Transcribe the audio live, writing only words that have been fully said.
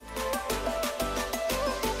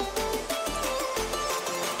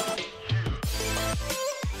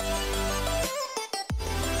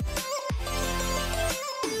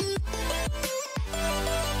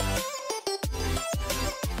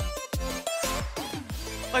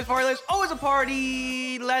Let's party, let's always a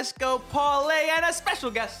party. Let's go parlay and a special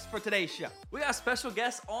guest for today's show. We got a special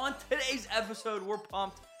guest on today's episode. We're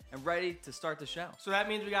pumped and ready to start the show. So that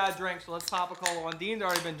means we got a drink. So let's pop a call on. Dean's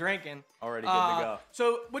already been drinking. Already good to go.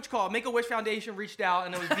 So what you call it? Make-A-Wish Foundation reached out,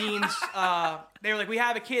 and it was Dean's. They were like, we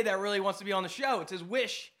have a kid that really wants to be on the show. It's his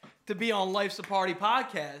wish to be on Life's a Party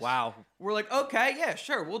podcast. Wow. We're like, okay, yeah,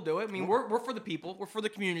 sure, we'll do it. I mean, we're for the people. We're for the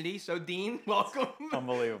community. So, Dean, welcome.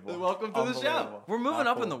 Unbelievable. Welcome to the show. We're moving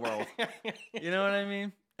up in the Cool. world. You know what I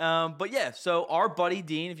mean? But yeah, so our buddy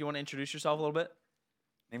Dean, if you want to introduce yourself a little bit.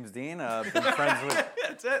 Name's Dean. Been friends with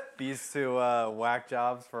That's it. these two whack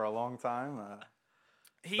jobs for a long time.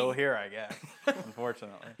 Still here, I guess,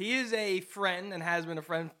 unfortunately. He is a friend and has been a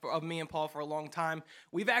friend of me and Paul for a long time.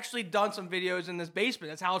 We've actually done some videos in this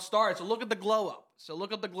basement. That's how it started. So look at the glow up. So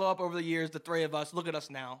look at the glow up over the years, the three of us. Look at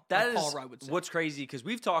us now. That like is Paul Rudd would say. what's crazy because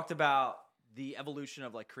we've talked about the evolution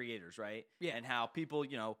of like creators, right? Yeah. And how people,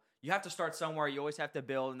 you know, you have to start somewhere. You always have to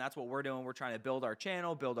build, and that's what we're doing. We're trying to build our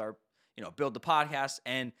channel, build our, build the podcast.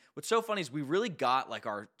 And what's so funny is we really got like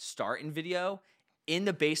our start in video in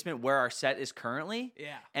the basement where our set is currently.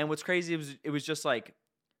 Yeah. And what's crazy it was just like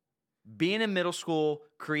being in middle school,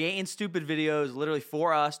 creating stupid videos literally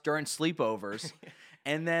for us during sleepovers.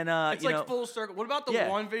 And then It's like full circle. What about the Yeah.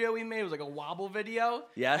 one video we made? It was like a wobble video.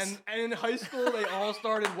 Yes. And in high school, they all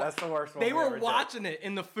started. That's the worst one They we were ever did. watching it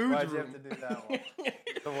in the food Why'd you room. have to do that one?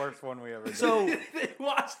 The worst one we ever did. So They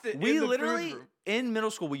watched it. we in the literally food room. in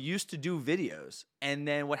middle school we used to do videos, and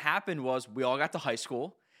then what happened was we all got to high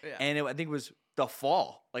school, Yeah. and I think it was the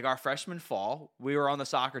fall, like our freshman fall. We were on the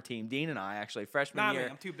soccer team, Dean and I actually freshman Nah, year,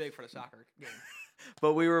 man, I'm too big for the soccer game.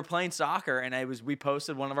 but we were playing soccer, and we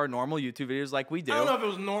posted one of our normal YouTube videos like we do. I don't know if it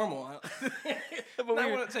was normal. But I we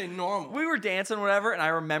were- wouldn't say normal. We were dancing, whatever, and I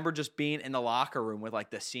remember just being in the locker room with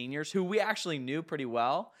like the seniors who we actually knew pretty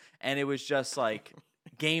well, and it was just like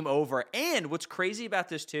game over. And what's crazy about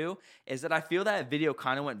this too is that I feel that video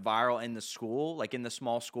kind of went viral in the school, like in the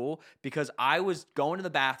small school, because I was going to the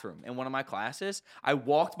bathroom in one of my classes. I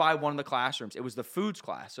walked by one of the classrooms. It was the foods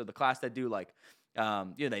class, so the class that do like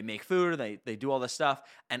they make food, they do all this stuff.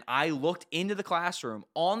 And I looked into the classroom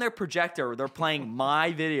on their projector. They're playing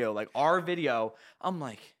my video, like our video. I'm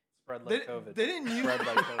like, Spread like COVID. Didn't you? Spread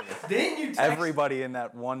like COVID. Didn't you text? Everybody in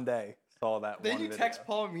that one day saw that Didn't one you video. text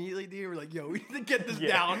Paul immediately? Dude, you were like, "Yo, we need to get this Yeah.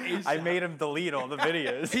 down ASAP." I made him delete all the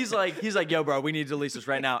videos. he's like, yo, bro, we need to delete this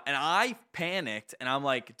right now. And I panicked, and I'm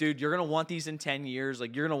like, dude, you're gonna want these in 10 years.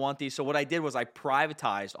 Like, you're gonna want these. So what I did was I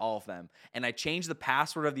privatized all of them, and I changed the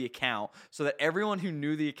password of the account so that everyone who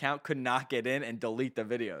knew the account could not get in and delete the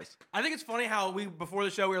videos. I think it's funny how before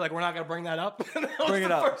the show we were like, "We're not gonna bring that up." That was Bring it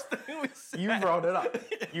the up. First thing we said. You brought it up.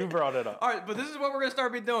 You brought it up. All right, but this is what we're gonna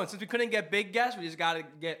start doing. Since we couldn't get big guests, we just gotta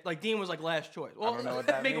get like Dean was like last choice. Well, don't know what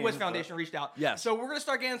that Make-A-Wish means, Foundation reached out. Yes. So we're gonna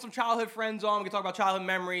start getting some childhood friends on. We can talk about childhood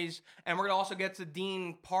memories, and we're gonna also get to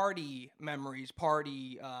Dean party memories,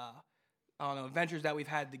 adventures that we've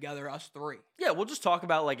had together, us three. Yeah, we'll just talk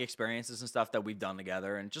about like experiences and stuff that we've done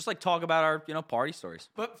together, and just like talk about our party stories.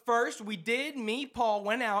 But first, Paul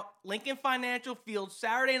went out, Lincoln Financial Field,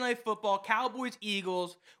 Saturday Night Football, Cowboys,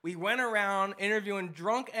 Eagles. We went around interviewing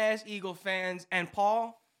drunk-ass Eagle fans, and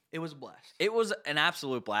Paul, it was a blast. It was an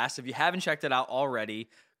absolute blast. If you haven't checked it out already,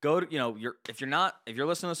 go to if you're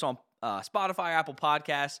listening to this on Spotify, Apple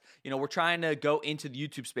Podcasts, we're trying to go into the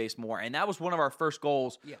YouTube space more, and that was one of our first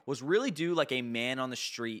goals. Yeah. Was really do like a man on the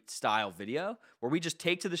street style video where we just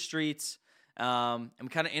take to the streets and we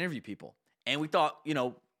kind of interview people. And we thought,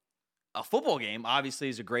 a football game obviously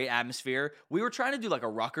is a great atmosphere. We were trying to do like a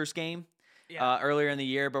Rutgers game earlier in the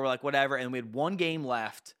year, but we're like whatever, and we had one game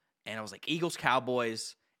left, and I was like Eagles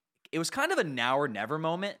Cowboys. It was kind of a now or never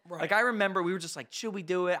moment. Right. Like I remember we were just like, should we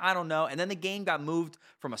do it? I don't know. And then the game got moved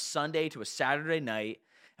from a Sunday to a Saturday night.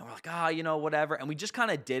 And we're like, whatever. And we just kind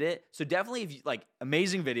of did it. So definitely, if you, like,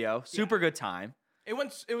 amazing video, super good time. It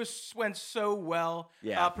went so well.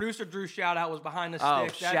 Yeah. Producer Drew shout out was behind the Oh,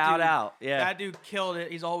 sticks. shout out. Yeah. That dude killed it.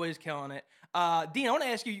 He's always killing it. Dean, I want to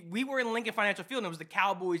ask you, we were in Lincoln Financial Field, and it was the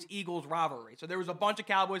Cowboys-Eagles rivalry. So there was a bunch of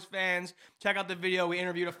Cowboys fans. Check out the video. We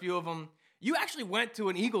interviewed a few of them. You actually went to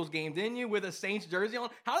an Eagles game, didn't you, with a Saints jersey on?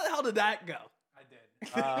 How the hell did that go? I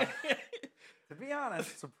did. To be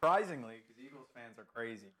honest, surprisingly, because Eagles fans are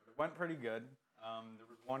crazy, but it went pretty good. There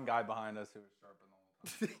was one guy behind us who was sharp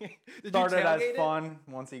the whole time. Did Started you as tailgate it? fun.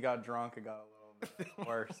 Once he got drunk, it got a little bit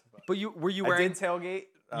worse. But were you I wearing did tailgate.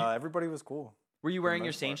 Everybody was cool, were you wearing your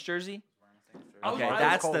most Saints jersey? I was Okay, wearing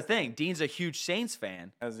that's the Colts thing. Dean's a huge Saints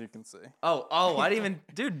fan. as you can see. Oh, I didn't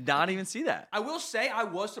even, not even see that. I will say I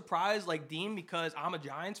was surprised, like Dean, because I'm a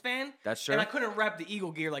Giants fan. That's true. And I couldn't rep the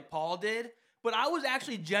Eagle gear like Paul did. But I was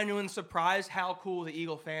actually genuinely surprised how cool the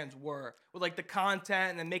Eagle fans were with like the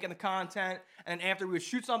content and then making the content. And after we would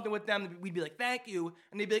shoot something with them, we'd be like, "Thank you,"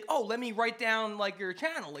 and they'd be like, "Oh, let me write down like your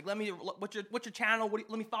channel. Like, what's your channel?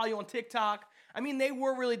 Let me follow you on TikTok." I mean, they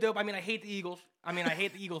were really dope. I mean, I hate the Eagles. I mean, I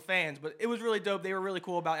hate the Eagle fans, but it was really dope. They were really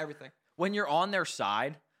cool about everything. When you're on their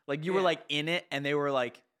side, like you were like in it, and they were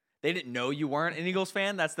like, they didn't know you weren't an Eagles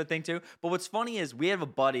fan. That's the thing too. But what's funny is we have a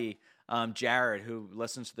buddy, Jared, who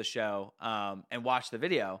listens to the show and watched the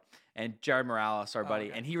video, and Jared Morales, our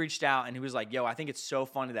buddy, and he reached out and he was like, "Yo, I think it's so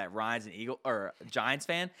funny that Ryan's an Eagle or a Giants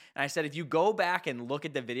fan." And I said, if you go back and look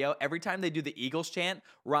at the video, every time they do the Eagles chant,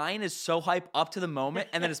 Ryan is so hype up to the moment,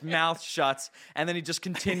 and then his mouth shuts, and then he just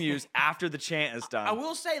continues after the chant is done. I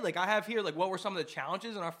will say, like, I have here, like, what were some of the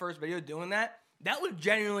challenges in our first video doing that? That was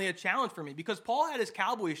genuinely a challenge for me because Paul had his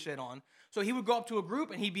Cowboy shit on. So he would go up to a group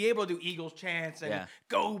and he'd be able to do Eagles chants and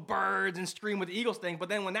go Birds and scream with the Eagles thing. But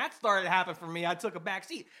then when that started to happen for me, I took a back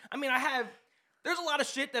seat. I mean, there's a lot of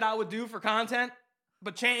shit that I would do for content,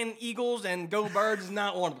 but chanting Eagles and go Birds is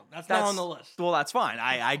not one of them. That's not on the list. Well, that's fine.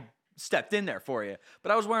 I stepped in there for you.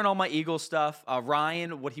 But I was wearing all my Eagles stuff.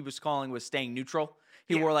 Ryan, what he was calling was staying neutral.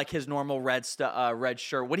 He wore like his normal red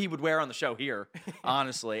shirt, what he would wear on the show here,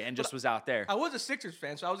 honestly, and just was out there. I was a Sixers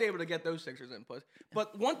fan, so I was able to get those Sixers inputs.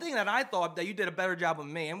 But one thing that I thought that you did a better job of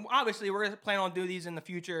me, and obviously we're going to plan on doing these in the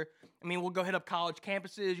future. I mean, we'll go hit up college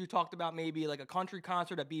campuses. You talked about maybe like a country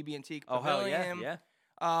concert at BB&T Pavilion. Oh, hell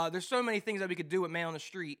yeah. There's so many things that we could do with Man on the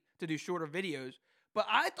Street to do shorter videos. But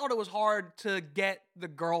I thought it was hard to get the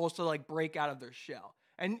girls to like break out of their shell.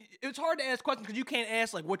 And it's hard to ask questions because you can't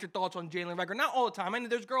ask, like, what's your thoughts on Jalen Reagor? Not all the time. I mean,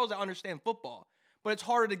 there's girls that understand football, but it's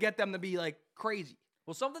harder to get them to be, like, crazy.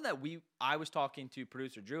 Well, something that I was talking to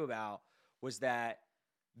producer Drew about was that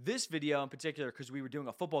this video in particular, because we were doing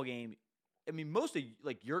a football game, I mean, most of,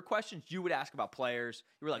 like, your questions, you would ask about players.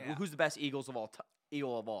 You were like, well, who's the best Eagle of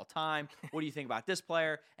all time? What do you think about this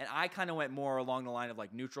player? And I kind of went more along the line of,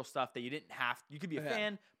 like, neutral stuff that you could be a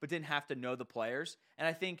fan, but didn't have to know the players. And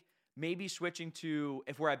I think maybe switching to,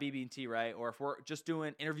 if we're at BB&T, right, or if we're just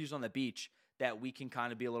doing interviews on the beach, that we can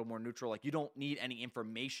kind of be a little more neutral. Like, you don't need any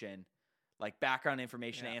information, like background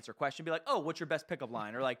information to answer a question. Be like, oh, what's your best pickup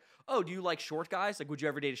line? Or like, oh, do you like short guys? Like, would you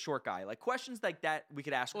ever date a short guy? Like, questions like that we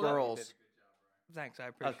could ask girls. You did a good job, Ryan. Thanks, I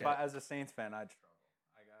appreciate it. As a Saints fan, I'd struggle.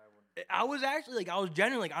 I was actually, like, I was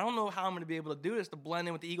genuinely, like, I don't know how I'm going to be able to do this to blend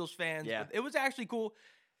in with the Eagles fans. Yeah. But it was actually cool.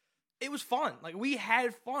 It was fun. Like, we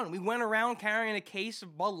had fun. We went around carrying a case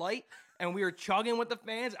of Bud Light, and we were chugging with the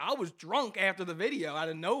fans. I was drunk after the video out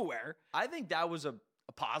of nowhere. I think that was a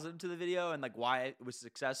positive to the video, and like why it was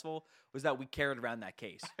successful was that we carried around that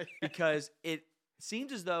case because it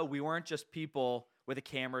seemed as though we weren't just people with a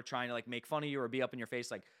camera trying to like make fun of you or be up in your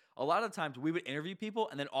face. Like a lot of times we would interview people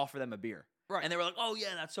and then offer them a beer. Right. And they were like, oh yeah,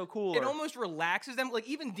 that's so cool. It almost relaxes them. Like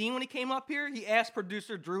even Dean, when he came up here, he asked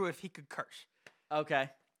producer Drew if he could curse. Okay.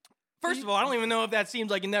 First of all, I don't even know if that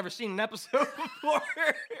seems like you've never seen an episode before.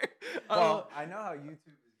 Well, I know how YouTube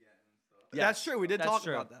is getting stuff. Yeah, that's true. We did talk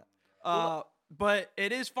about that. But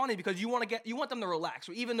it is funny because you want them to relax.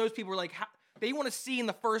 So even those people are like, they want to see in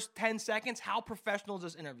the first 10 seconds how professional is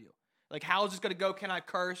this interview. Like, how is this going to go? Can I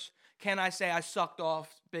curse? Can I say I sucked off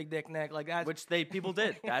Big Dick Nick? Like that, which people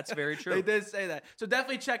did. That's very true. They did say that. So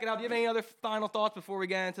definitely check it out. Do you have any other final thoughts before we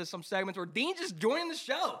get into some segments where Dean just joining the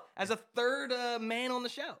show as a third man on the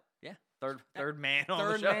show? Yeah, third man on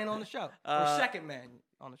the show. Third man on the show, or second man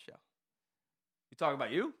on the show. You talking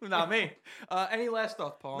about you? Not me. Any last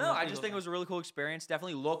thoughts, Paul? No, I just think it was a really cool experience.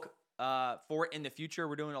 Definitely look for it in the future.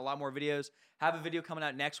 We're doing a lot more videos. Have a video coming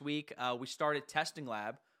out next week. We started Testing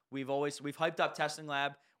Lab. We've hyped up Testing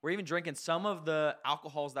Lab. We're even drinking some of the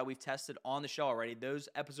alcohols that we've tested on the show already. Those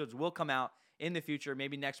episodes will come out in the future,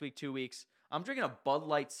 maybe next week, 2 weeks. I'm drinking a Bud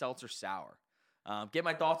Light Seltzer Sour. Get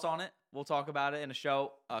my thoughts on it. We'll talk about it in a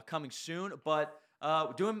show coming soon. But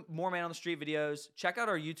doing more Man on the Street videos. Check out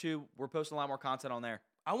our YouTube. We're posting a lot more content on there.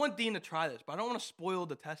 I want Dean to try this, but I don't want to spoil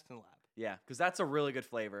the Testing Lab. Yeah, because that's a really good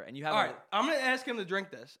flavor. And you have all right, I'm going to ask him to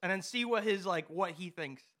drink this and then see what he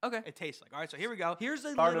thinks it tastes like. All right, so here we go. Here's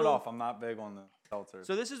a Start it off. I'm not big on the seltzers.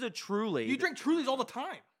 So this is a Truly. You drink Trulies all the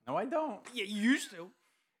time. No, I don't. Yeah, you used to.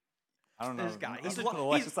 I don't know. This guy. That's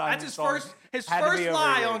That's his first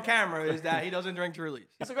lie on camera is that he doesn't drink Trulies.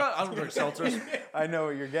 He's like, I don't drink seltzers. I know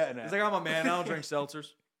what you're getting at. He's like, I'm a man. I don't drink seltzers.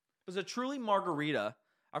 It's a Truly margarita.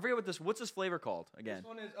 I forget what's this flavor called again?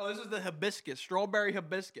 This is the hibiscus, strawberry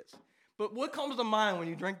hibiscus. But what comes to mind when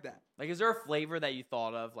you drink that? Like, is there a flavor that you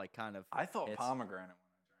thought of, like, kind of? I thought pomegranate when I drank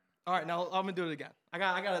it. All right, now I'm gonna do it again. I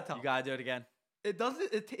gotta tell. You gotta do it again. It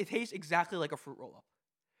doesn't. It tastes exactly like a fruit roll up.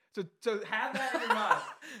 So have that in your mind.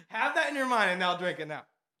 Have that in your mind, and now drink it now.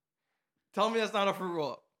 Tell me that's not a fruit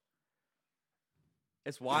roll-up.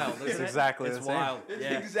 It's wild. It's Isn't it? exactly It's the same. wild. It's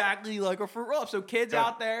Yeah. exactly like a fruit roll-up. So kids Yeah.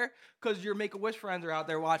 out there, because your Make-A-Wish friends are out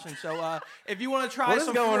there watching. So if you want to try What is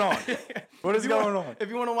some going fruit- on? What is going on? If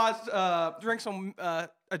you want to watch, drink some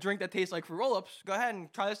a drink that tastes like fruit roll-ups, go ahead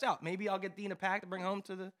and try this out. Maybe I'll get Dean a pack to bring home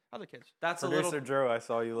to the other kids. That's a Producer little. Drew, I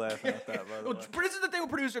saw you laughing at that, by the Well, way. this is the thing with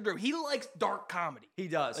producer Drew. He likes dark comedy. He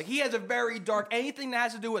does. Like he has a very dark anything that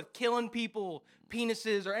has to do with killing people,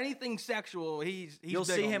 penises, or anything sexual. He's You'll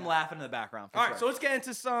big see on him that. laughing in the background. For All sure. right, so let's get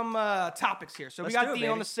into some topics here. So Let's we got do it, Dean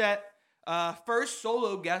on baby. the set. First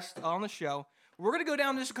solo guest on the show. We're gonna go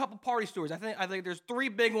down just a couple party stories. I think there's 3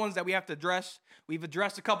 big ones that we have to address. We've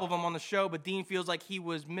addressed a couple of them on the show, but Dean feels like he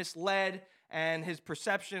was misled and his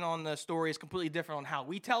perception on the story is completely different on how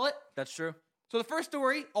we tell it. That's true. So the first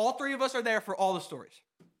story, all 3 of us are there for all the stories.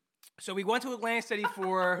 So we went to Atlantic City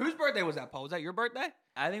for whose birthday was that, Paul? Was that your birthday?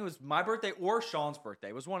 I think it was my birthday or Sean's birthday.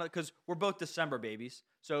 It was one of because we're both December babies,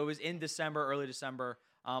 so it was in December, early December.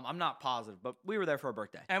 I'm not positive, but we were there for a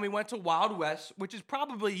birthday. And we went to Wild West, which is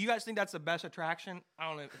probably, you guys think that's the best attraction? I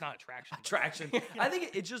don't know, it's not attraction. but- Attraction. I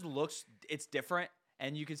think it just looks, it's different,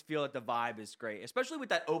 and you can feel that the vibe is great, especially with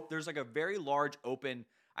that there's like a very large open,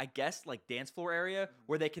 I guess, like dance floor area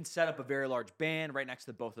where they can set up a very large band right next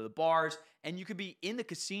to both of the bars, and you could be in the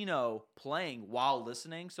casino playing while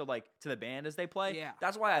listening, so like to the band as they play. Yeah.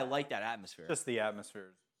 That's why I like that atmosphere. Just the atmosphere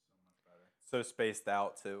is so much better. So spaced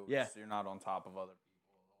out, too. Yeah. So you're not on top of other people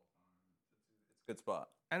the whole time. It's a good spot.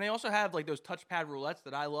 And they also have like those touchpad roulettes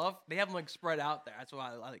that I love. They have them like spread out there. That's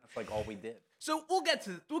why I like. That's like all we did. So we'll get to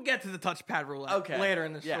the touchpad roulette Okay. later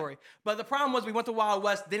in the Yeah. story. But the problem was we went to Wild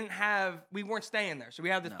West, we weren't staying there, so we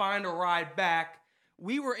had to find a ride back.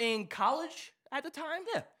 We were in college at the time,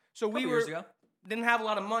 Yeah. So we Couple were years ago. didn't have a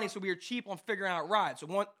lot of money, so we were cheap on figuring out rides.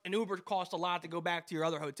 So an Uber cost a lot to go back to your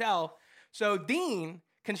other hotel. So Dean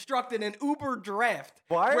constructed an Uber draft.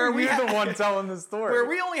 Why where are we you had- the one telling the story? where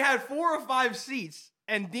we only had 4 or 5 seats,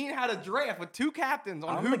 and Dean had a draft with 2 captains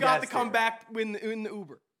on I'm who the got to guest come here. back in the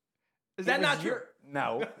Uber. Is It that was not true? your-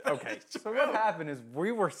 No. Okay. So what happened is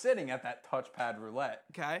we were sitting at that touchpad roulette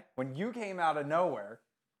Okay. when you came out of nowhere.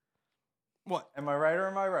 What? Am I right or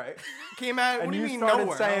am I right? Came out, what And do you you mean started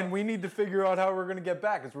nowhere? saying we need to figure out how we're going to get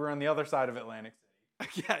back because we're on the other side of Atlantic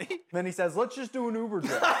City. Okay. Then he says, "Let's just do an Uber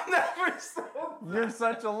drive." I never saw You're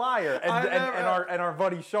such a liar. And, I and, never- and our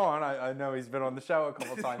buddy Sean, I know he's been on the show a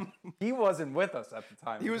couple times. He wasn't with us at the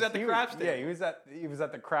time. He was at the craps Yeah, table. he was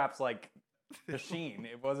at the craps like machine.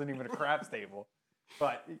 It wasn't even a craps table.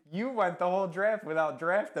 But you went the whole draft without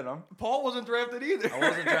drafting him. Paul wasn't drafted either. I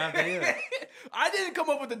wasn't drafted either. I didn't come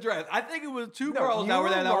up with the draft. I think it was 2 No, girls you that were were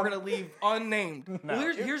there that were one- going to leave unnamed. No,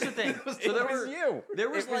 Well, here's the thing. It was, So there it was were- you. There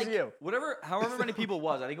was It was like you. however many people it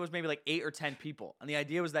was. I think it was maybe like 8 or 10 people, and the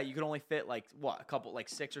idea was that you could only fit like a couple, like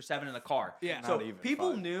 6 or 7 in the car. Yeah. So Not even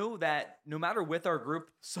people 5. knew that no matter with our group,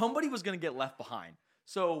 somebody was going to get left behind.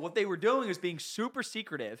 So what they were doing is being super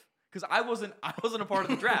secretive because I wasn't a part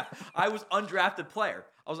of the draft. I was undrafted player.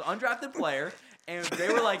 I was an undrafted player. And they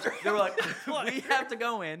were like, we have to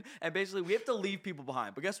go in and basically we have to leave people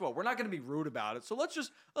behind. But guess what? We're not going to be rude about it. So let's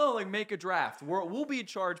just make a draft. We'll be in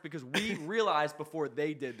charge because we realized before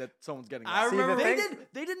they did that someone's getting I left. remember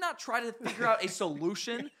They did not try to figure out a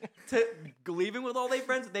solution to leaving with all their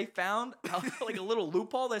friends. They found like a little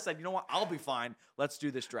loophole. They said, you know what? I'll be fine. Let's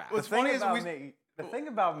do this draft. What's The thing funny is the thing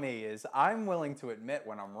about me is I'm willing to admit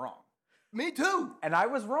when I'm wrong. Me too. And I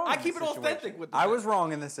was wrong. I in keep this it situation. authentic with the I guy. was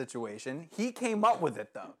wrong in this situation. He came up with it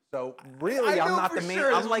though. So really, I I'm know not for the main. sure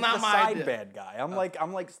this I'm was like not the my side idea. bad guy. I'm like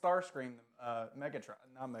Starscream, Megatron,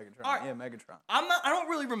 not Megatron. All right. Yeah, Megatron. I don't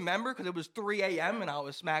really remember because it was 3 a.m. and I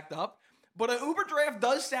was smacked up. But an Uber draft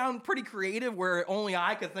does sound pretty creative where only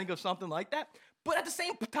I could think of something like that. But at the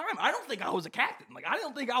same time, I don't think I was a captain. Like, I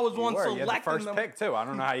don't think I was one You had the selecting first them. pick too. I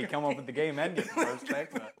don't know how you come up with the game ending first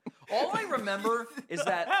pick. But. All I remember is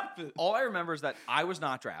that happened? I was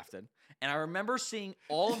not drafted, and I remember seeing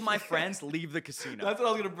all of my friends leave the casino. That's what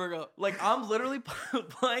I was going to bring up. Like I'm literally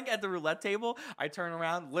playing at the roulette table. I turn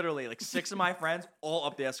around, literally like 6 of my friends all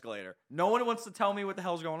up the escalator. No one wants to tell me what the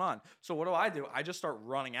hell's going on. So what do? I just start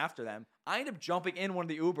running after them. I end up jumping in one of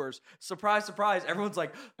the Ubers. Surprise, surprise! Everyone's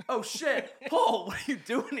like, "Oh shit, Paul, what are you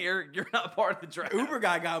doing here? You're not part of the draft." Uber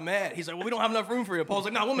guy got mad. He's like, well, we don't have enough room for you. Paul's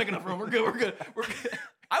like, no, we'll make enough room. We're good. We're good. We're good.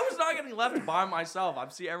 I was not getting left by myself. I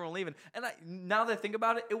see everyone leaving. And now that I think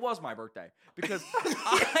about it, it was my birthday. Because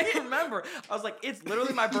I remember, I was like, it's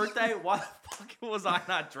literally my birthday. Why the fuck was I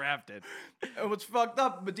not drafted? And what's fucked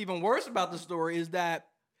up, but even worse about the story is that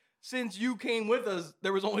since you came with us,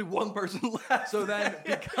 there was only one person left. So then,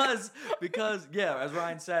 because yeah, as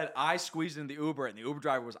Ryan said, I squeezed in the Uber, and the Uber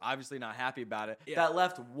driver was obviously not happy about it. Yeah. That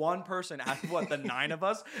left one person out of the 9 of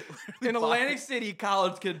us An Atlantic City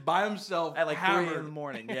college kid by himself at like 3 hammered. in the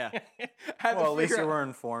morning. Yeah, Had to Well, at least figure you out- were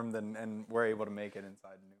informed and were able to make it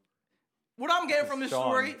inside the Uber. What I'm getting from this Sean.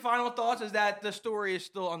 story, final thoughts, is that the story is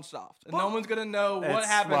still unsolved. And no Well, one's going to know what it's-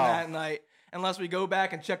 happened well, that night unless we go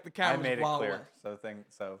back and check the I cameras made it while clear. was.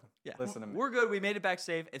 So yeah. listen to me. We're good. We made it back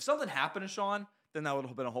safe. If something happened to Sean, then that would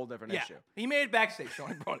have been a whole different Yeah, issue. he made it back safe,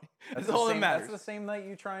 Sean Brody. That's the all that same- matters. That's the same night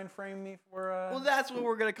you try and frame me for. Well, that's what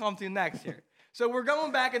we're going to come to next here. So we're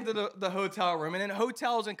going back into the hotel room, and in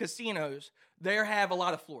hotels and casinos, they have a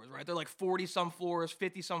lot of floors, right? They're like 40-some floors,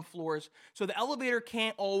 50-some floors. So the elevator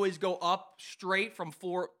can't always go up straight from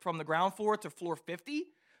the ground floor to floor 50.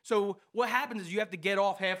 So what happens is you have to get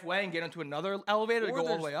off halfway and get into another elevator to Or go all the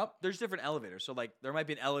there's- way up. There's different elevators. So like there might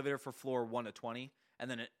be an elevator for floor 1 to 20, and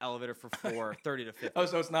then an elevator for floor 30 to 50. Oh,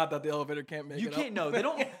 so it's not that the elevator can't make You it can't. up. No,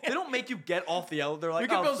 they don't make you get off the elevator. They're We like,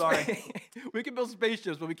 can oh, build sorry. we can build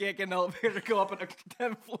spaceships, but we can't get an elevator to go up an extra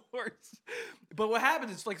 10 floors. But what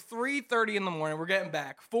happens? It's like 3:30 in the morning. We're getting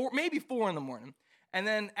back maybe 4 in the morning, and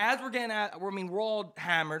then as we're getting we're all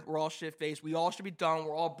hammered. We're all shit faced. We all should be done.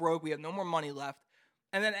 We're all broke. We have no more money left.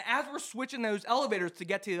 And then as we're switching those elevators to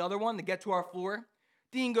get to the other one, to get to our floor,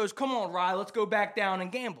 Dean goes, "Come on, Rye, let's go back down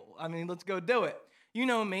and gamble. I mean, let's go do it." You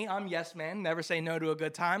know me, I'm yes man, never say no to a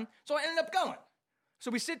good time. So I ended up going. So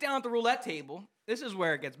we sit down at the roulette table. This is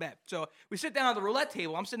where it gets bad. So we sit down at the roulette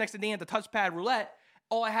table. I'm sitting next to Dean at the touchpad roulette.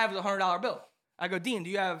 All I have is a $100 bill. I go, "Dean, do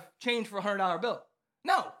you have change for a $100 bill?"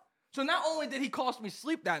 No. So not only did he cost me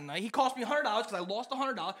sleep that night, he cost me $100 because I lost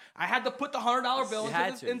 $100. I had to put the $100 bill You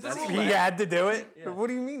had into to. the That's- He roulette. had to do it. What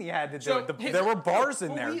do you mean he had to do So it? his- There were bars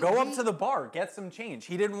in well, there. we- Go we- up to the bar, get some change.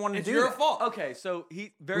 He didn't want to It's do your that. fault. Okay, so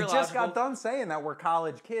he very We just logical. got done saying that we're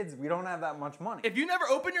college kids. We don't have that much money. If you never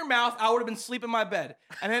opened your mouth, I would have been sleeping in my bed.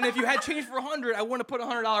 And then if you had change for 100, I wouldn't have put a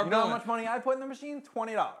 $100 You bill know how in. much money I put in the machine?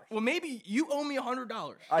 $20. Well, maybe you owe me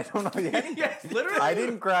 $100. I don't know anything. Yes, literally. I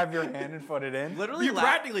didn't grab your hand and put it in. Literally, You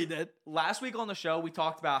practically did. last week on the show, we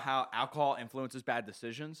talked about how alcohol influences bad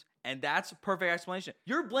decisions, and that's a perfect explanation.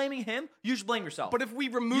 You're blaming him. You should blame yourself. But if we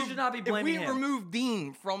remove, should not be blaming if we him. remove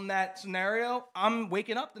Dean from that scenario, I'm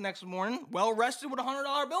waking up the next morning well rested with a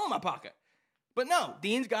 $100 bill in my pocket. But no,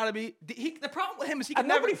 Dean's got to be. The problem with him is he can And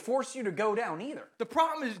never. nobody forced you to go down either. The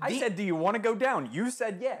problem is I Dean, said, "Do you want to go down?" You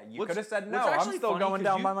said, "Yeah." You What's- could have said, what's "No." I'm actually still funny, going 'cause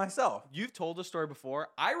down you- by myself. You've told the story before.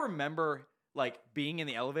 I remember like being in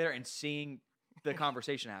the elevator and seeing the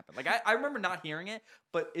conversation happen. Like I remember not hearing it,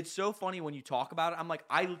 but it's so funny when you talk about it. I'm like,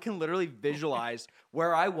 I can literally visualize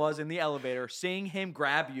where I was in the elevator, seeing him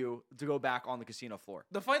grab you to go back on the casino floor.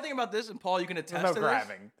 the funny thing about this, and Paul, you can There attest was to no this.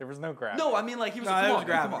 grabbing. There was no grabbing. No, I mean like he was No, like, there come was on,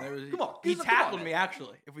 grabbing. come There on, was- come on. He He's like, come on, tackled man. me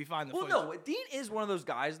actually. If we find the Well, footage. no, Dean is one of those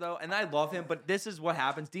guys though, and I love him, but this is what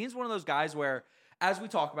happens. Dean's one of those guys where, as we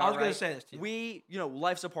talk about, I was gonna right, say this to you. we,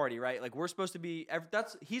 life's a party, right? Like we're supposed to be.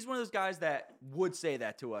 He's one of those guys that would say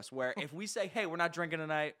that to us. Where if we say, "Hey, we're not drinking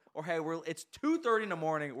tonight," or "Hey, it's 2:30 in the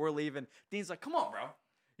morning, we're leaving," Dean's like, "Come on, bro,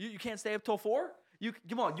 you can't stay up till 4. You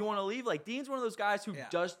come on, you want to leave?" Like Dean's one of those guys who Yeah.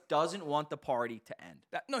 just doesn't want the party to end.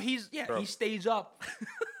 No, he Bro. stays up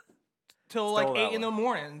till Still like that 8 in way. the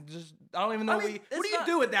morning. Just I don't even know I mean, what it's do you not-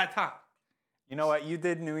 do at that time? You know what? You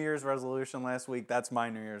did New Year's resolution last week. That's my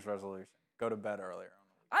New Year's resolution. Go to bed earlier.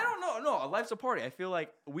 I don't know. No, life's a party. I feel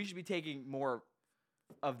like we should be taking more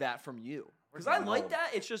of that from you. Because I getting like old.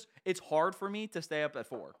 that. It's hard for me to stay up at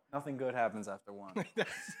 4. Nothing good happens after 1.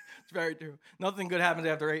 It's very true. Nothing good happens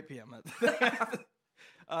after 8 p.m.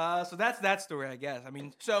 So that's that story, I guess. I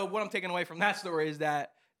mean, so what I'm taking away from that story is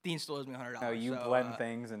that Dean still owes me $100. No, you so, blend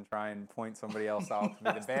things and try and point somebody else out to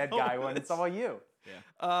be the bad guy when it's all you.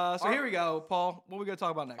 So here we go, Paul. What are we going to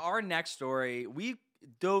talk about next? Our next story, we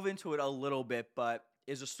dove into it a little bit, but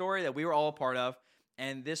is a story that we were all a part of.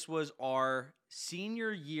 And this was our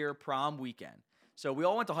senior year prom weekend. So we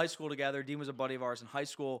all went to high school together. Dean was a buddy of ours in high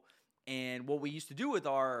school. And what we used to do with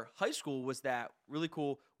our high school was that really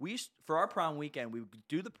cool. For our prom weekend, we would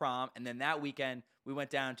do the prom, and then that weekend we went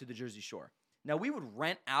down to the Jersey Shore. Now we would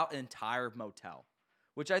rent out an entire motel,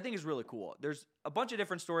 which I think is really cool. There's a bunch of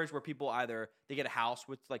different stories where people either they get a house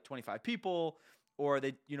with like 25 people, or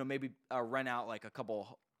they maybe rent out like a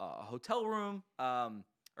couple hotel room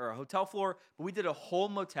or a hotel floor. But we did a whole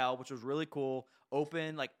motel, which was really cool,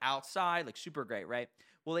 open like outside, like super great, right?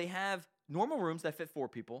 Well, they have normal rooms that fit 4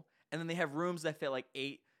 people. And then they have rooms that fit like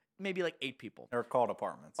 8, maybe like 8 people. They're called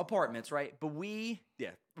apartments. Apartments, right? But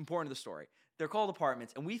important to the story. They're called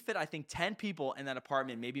apartments. And we fit, I think, 10 people in that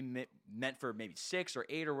apartment, maybe meant for maybe 6 or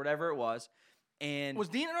 8 or whatever it was. And Was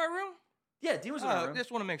Dean in our room? yeah, Dean was in our room.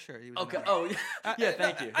 Just want to make sure he was. Okay. In our room. Oh, yeah.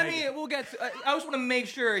 Thank you. I mean, we'll get. I just want to make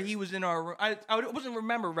sure he was in our room. I wasn't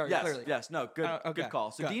remember very yes, clearly. yes. No, good, Okay, good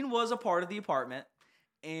call. So good. Dean was a part of the apartment,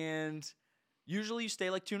 and usually you stay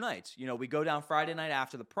like 2 nights. You know, we go down Friday night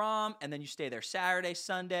after the prom, and then you stay there Saturday,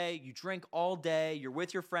 Sunday. You drink all day. You're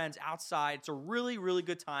with your friends outside. It's a really, really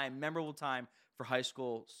good time, memorable time for high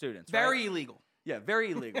school students. Very right? illegal. Yeah,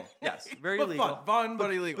 very illegal. Yes, very But illegal. fun,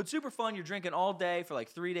 but illegal. But super fun. You're drinking all day for like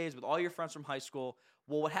 3 days with all your friends from high school.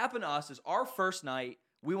 Well, what happened to us is our first night,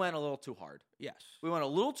 we went a little too hard. Yes. We went a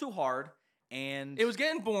little too hard, and It was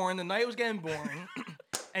getting boring. The night was getting boring.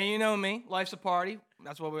 And you know me, life's a party.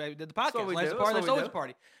 That's why we did the podcast. what we Life's do. a party. That's Life's what we always a do.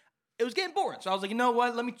 party. It was getting boring. So I was like, you know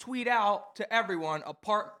what? Let me tweet out to everyone a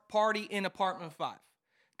party in apartment 5.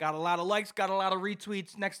 Got a lot of likes, got a lot of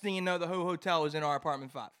retweets. Next thing you know, the whole hotel is in our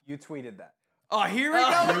apartment 5. You tweeted that. Oh, here we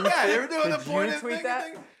go. Yeah, they were doing Did the you point tweet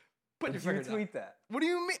that? Put your Did you fingers down. tweet that? What do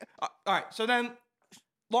you mean? All right, so then,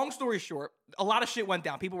 long story short, a lot of shit went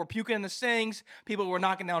down. People were puking in the sinks. People were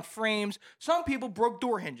knocking down frames. Some people broke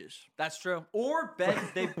door hinges. that's true. Or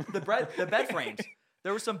the bed frames.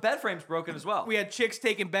 There were some bed frames broken as well. We had chicks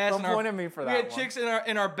taking baths. Don't in our, point at me for We that had one. chicks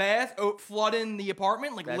in our bath, flooding the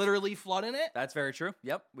apartment, like That's- literally flooding it. That's very true.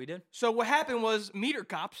 Yep, we did. So what happened was meter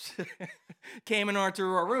cops came into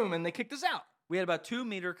our room and they kicked us out. We had about 2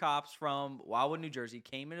 meter cops from Wildwood, New Jersey,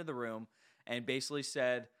 came into the room and basically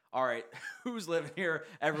said, all right, who's living here?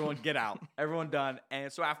 Everyone get out. Everyone done.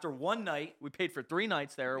 And so after one night, we paid for 3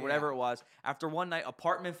 nights there or whatever it was. After one night,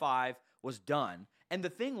 apartment 5 was done. And the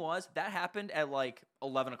thing was, that happened at like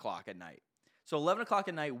 11 o'clock at night. So 11 o'clock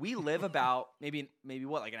at night, we live about maybe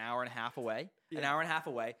what, like an hour and a half away? An hour and a half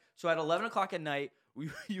away. So at 11 o'clock at night,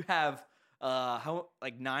 you have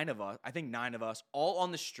like 9 of us, I think 9 of us, all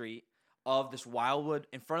on the street of this Wildwood,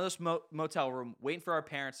 in front of this motel room, waiting for our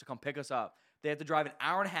parents to come pick us up. They had to drive an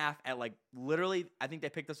hour and a half at like literally, I think they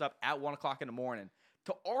picked us up at 1 o'clock in the morning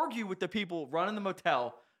to argue with the people running the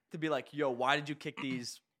motel to be like, yo, why did you kick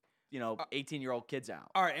these, 18-year-old kids out?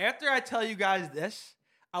 All right, after I tell you guys this,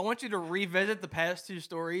 I want you to revisit the past 2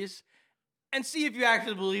 stories and see if you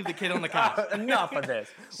actually believe the kid on the couch. Enough of this.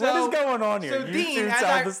 So- what is going on here? So You Dean, two as tell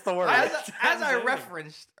I, the story. as I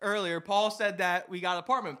referenced earlier, Paul said that we got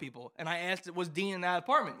apartment people, and I asked, was Dean in that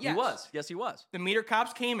apartment? Yes. He was. Yes, he was. The meter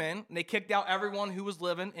cops came in, and they kicked out everyone who was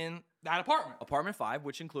living in that apartment. Apartment 5,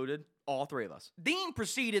 which included all 3 of us. Dean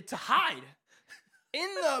proceeded to hide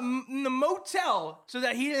in the motel so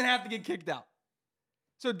that he didn't have to get kicked out.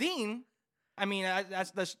 So Dean, I mean,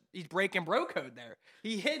 that's he's breaking bro code there.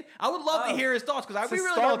 He hid. I would love to hear his thoughts because we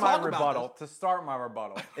really don't talk about this. To start my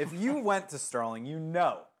rebuttal, if you went to Sterling, you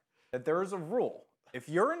know that there is a rule. If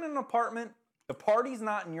you're in an apartment, the party's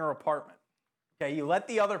not in your apartment. Okay, you let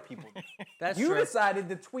the other people do. That's You true. decided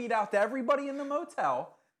to tweet out to everybody in the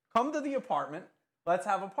motel, come to the apartment, let's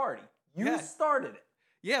have a party. You Yeah. started it.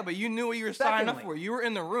 Yeah, but you knew what you were signing up Secondly- for. You were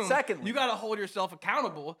in the room. Secondly- You got to hold yourself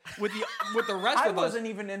accountable with the rest I of us. wasn't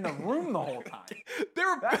even in the room the whole time.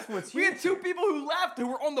 That's what's we had huge 2 here. people who left who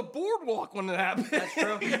were on the boardwalk when it happened. That's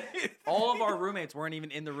true. All of our roommates weren't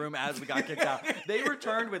even in the room as we got kicked out. They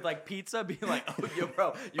returned with like pizza, being like, "Oh, yo,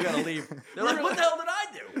 bro, you gotta leave." They're like, "What the hell did I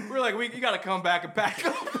do?" We're like, you got to come back and pack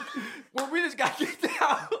up. Well, we just got kicked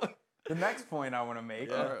out. The next point I want to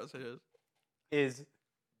make All right, so it is. is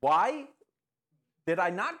why did I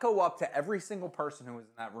not go up to every single person who was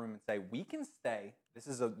in that room and say, we can stay. This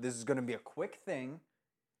is going to be a quick thing.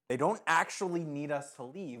 They don't actually need us to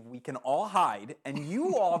leave. We can all hide. And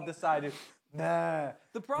you all have decided, nah,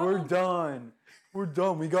 The problem- we're done. We're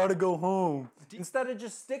done. We got to go home. Instead of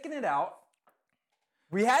just sticking it out,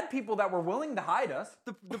 we had people that were willing to hide us.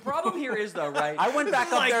 The problem here is though, right? I went back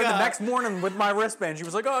up Like, there the next morning with my wristband. She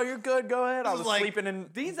was like, "Oh, you're good. Go ahead." I was like- sleeping in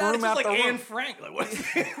These room attitudes like after room. Anne Frank. Like,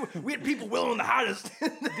 what? We had people willing to hide us.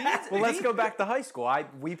 Well, let's go back to high school.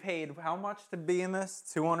 We paid how much to be in this?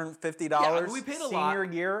 $250. Yeah, we paid a lot. Senior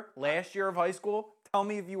year, last year of high school. Tell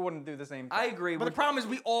me if you wouldn't do the same thing. I agree. But the problem is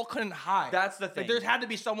we all couldn't hide. That's the Like, thing. there's had to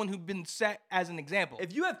be someone who'd been set as an example.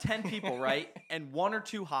 If you have 10 people, right, and 1 or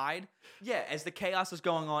 2 hide, yeah, as the chaos is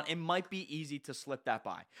going on, it might be easy to slip that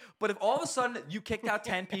by. But if all of a sudden you kicked out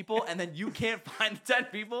 10 people and then you can't find the 10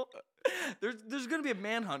 people, there's going to be a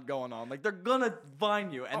manhunt going on. Like, they're going to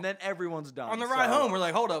find you, and then everyone's done. On the ride So- home, we're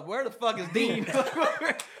like, hold up, where the fuck is Dean?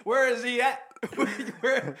 where is he at?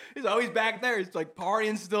 He's always back there. He's like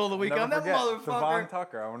partying still the Never weekend. That forget, motherfucker. Devon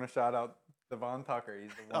Tucker. I want to shout out Devon Tucker.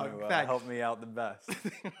 He's the one Oh, who thanks. helped me out the best.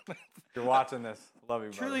 If you're watching this, love you,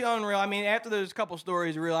 brother. Truly unreal. I mean, after those couple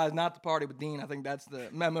stories, you realize not to party with Dean. I think that's the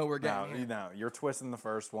memo we're No, getting. here. you're twisting the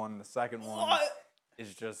first one. The second one What?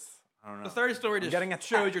 is just I don't know. The third story I'm just getting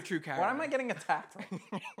shows attacked. your true character. Why am I getting attacked?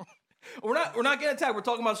 We're not getting attacked. We're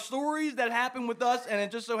talking about stories that happen with us, and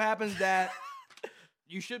it just so happens that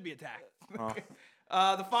you should be attacked.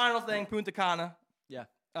 The final thing, Punta Cana. Yeah.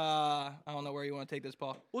 I don't know where you want to take this,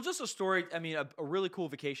 Paul. Well, just a story. I mean, a really cool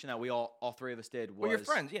vacation that we all three of us did was With your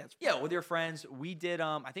friends, yeah. Yeah, with your friends. We did.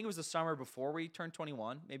 I think it was the summer before we turned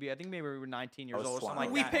 21. Maybe we were 19 years old or something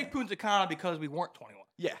like We that. picked Punta Cana because we weren't 21.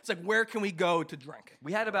 Yeah. It's like, where can we go to drink?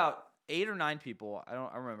 We had about 8 or 9 people.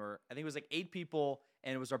 I remember. I think it was like 8 people,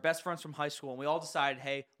 and it was our best friends from high school. And we all decided,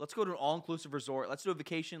 hey, let's go to an all-inclusive resort. Let's do a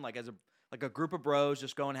vacation like as a group of bros,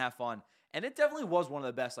 just go and have fun. And it definitely was one of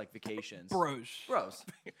the best like vacations. Bros.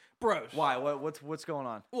 Bros. Why? What's going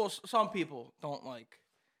on? Well, some people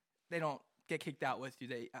they don't get kicked out with you.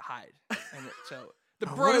 They hide. And so the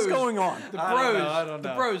bros. What is going on? The I bros. don't know, I don't The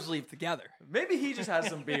know. bros leave together. Maybe he just has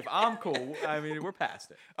some beef. I'm cool. I mean, we're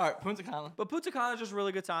past it. All right, Punta Cana. But Punta Cana is just a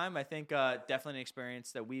really good time. I think definitely an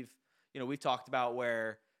experience that we've talked about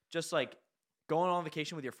where just like going on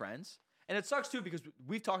vacation with your friends. And it sucks too because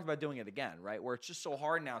we've talked about doing it again, right? Where it's just so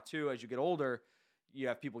hard now too as you get older. You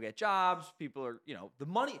have people get jobs, people are, the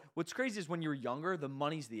money. What's crazy is when you're younger, the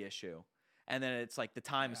money's the issue. And then it's like the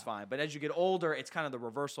time is fine. But as you get older, it's kind of the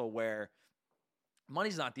reversal where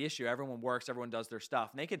money's not the issue. Everyone works, everyone does their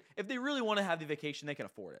stuff. And they can, if they really want to have the vacation, they can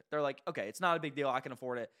afford it. They're like, okay, it's not a big deal. I can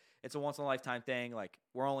afford it. It's a once in a lifetime thing. Like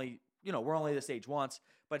we're only this age once,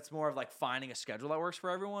 but it's more of like finding a schedule that works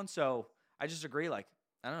for everyone. So I just agree. Like,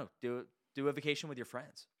 I don't know, do a vacation with your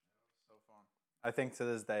friends. So fun. I think to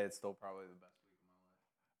this day, it's still probably the best week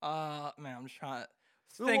of my life. Man, I'm just trying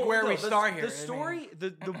to think where we start here. The story,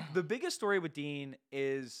 the biggest story with Dean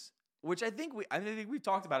is, which I think we've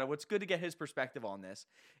talked about it. What's good to get his perspective on this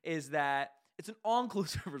is that it's an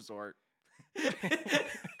all-inclusive resort.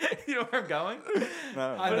 You know where I'm going?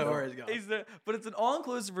 No, I know where he's going. But it's an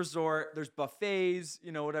all-inclusive resort. There's buffets,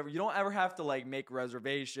 whatever. You don't ever have to like make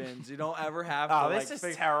reservations. You don't ever have to. Oh, this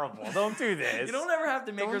is terrible. Don't do this. You don't ever have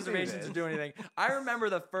to make Don't do reservations or this. do anything. I remember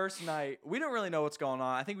the first night. We didn't really know what's going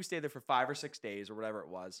on. I think we stayed there for 5 or 6 days or whatever it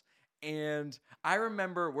was. And I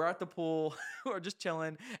remember we're at the pool, we're just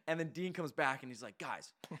chilling, and then Dean comes back and he's like,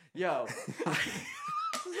 "Guys, yo."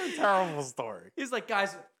 This is a terrible story. He's like,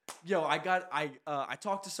 "Guys, yo, I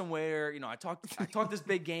talked to somewhere, I talked this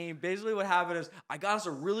big game. Basically what happened is I got us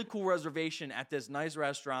a really cool reservation at this nice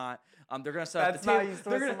restaurant. They're gonna set up That's the not table. you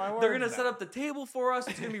They're twisting my gonna words set now. up the table for us.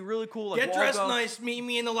 It's gonna be really cool. Like, Get we'll all dressed go. nice, meet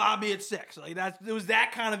me in the lobby at 6. Like it was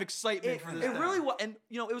that kind of excitement for this. It thing. really was, and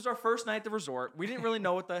it was our first night at the resort. We didn't really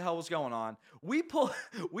know what the hell was going on. We pull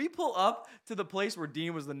up to the place where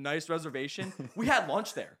Dean was the nice reservation. We had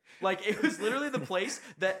lunch there. Like it was literally the place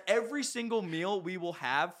that every single meal we will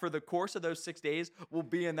have for the course of those 6 days will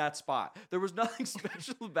be in that spot. There was nothing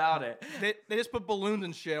special about it. They just put balloons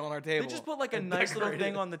and shit on our table. They just put like a and nice little decorated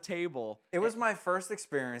thing it. on the table. It was my first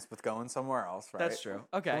experience with going somewhere else, right? That's true.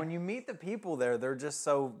 Okay. When you meet the people there, they're just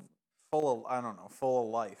so full of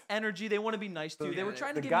life. Energy. They want to be nice to you. They were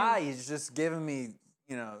trying to The give guy you. is just giving me,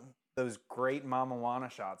 those great Mama Juana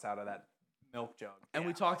shots out of that milk jug. And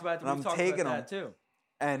we talked about. And I'm We talked taking about that them. too.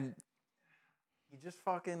 And he just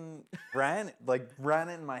fucking ran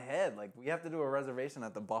it in my head. Like, we have to do a reservation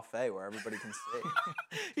at the buffet where everybody can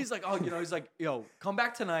sit. He's like, yo, come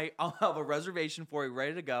back tonight. I'll have a reservation for you,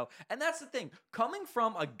 ready to go. And that's the thing. Coming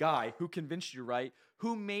from a guy who convinced you, right?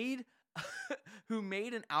 Who made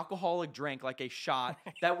an alcoholic drink, like a shot,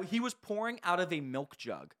 that he was pouring out of a milk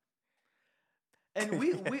jug. And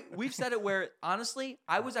we've said it where, honestly,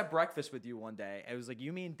 I was at breakfast with you one day. It was like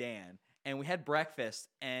you, me, and Dan. And we had breakfast,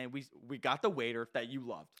 and we got the waiter that you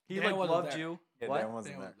loved. He Dan wasn't loved there. you. Yeah, What? Dan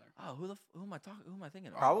wasn't Dan there. wasn't Oh, who am I talking? Who am I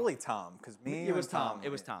thinking of? Probably Tom, because me It was and Tom. It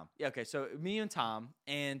was Tom. Yeah, okay. So me and Tom,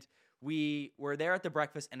 and we were there at the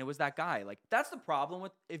breakfast, and it was that guy. Like, that's the problem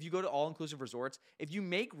with if you go to all-inclusive resorts. If you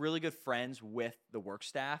make really good friends with the work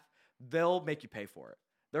staff, they'll make you pay for it.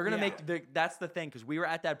 They're gonna that's the thing, because we were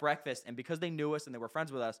at that breakfast, and because they knew us and they were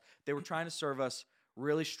friends with us, they were trying to serve us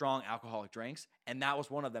really strong alcoholic drinks, and that was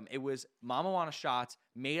one of them. It was Mama Juana shots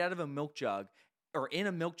made out of a milk jug, or in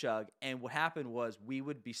a milk jug, and what happened was we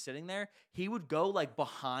would be sitting there. He would go like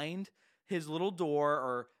behind his little door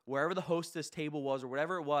or wherever the hostess table was or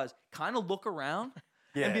whatever it was, kind of look around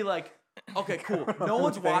and be like, okay, cool. No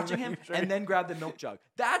one's watching him, and then grab the milk jug.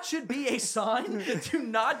 That should be a sign to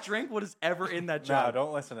not drink what is ever in that No, jug.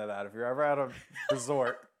 don't listen to that. If you're ever at a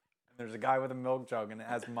resort and there's a guy with a milk jug and it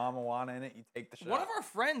has Mama Juana in it, you take the shot. One of our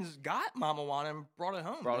friends got Mama Juana and brought it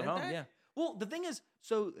home. Brought it didn't home, they? yeah. Well, the thing is,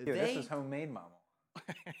 so Dude, this is homemade Mama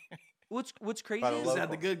what's crazy By the is Is local.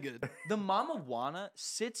 that the good? the Mama Juana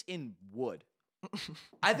sits in wood.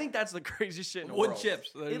 I think that's the craziest shit in the Wood world.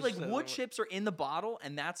 chips. Like wood chips are in the bottle,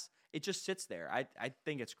 and it just sits there. I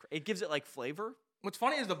think it gives it like flavor. What's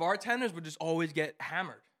funny is the bartenders would just always get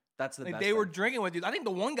hammered. That's the Like best. they were thing. drinking with you. I think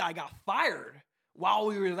the one guy got fired while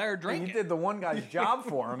we were there drinking. You did the one guy's job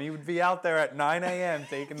for him. He would be out there at 9 a.m.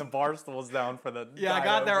 taking the bar stools down for the. Yeah, I guy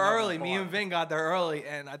got there opening up the early. Me bar. and Vin got there early,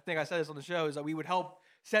 and I think I said this on the show is that we would help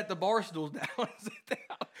set the bar stools down.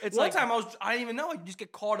 It's One like- time I didn't even know. You just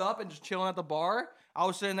get caught up and just chilling at the bar. I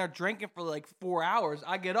was sitting there drinking for like 4 hours.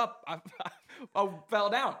 I get up, I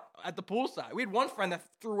fell down at the poolside. We had one friend that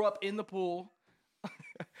threw up in the pool.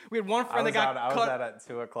 We had one I friend was that got out. I was cut. out at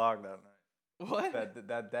 2 o'clock that night. What?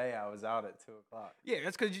 That day I was out at 2 o'clock. Yeah,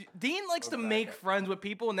 that's because Dean likes to back make up. friends with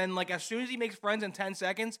people, and then like as soon as he makes friends in 10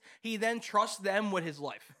 seconds, he then trusts them with his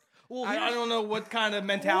life. Well, I here's- don't know what kind of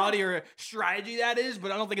mentality or strategy that is,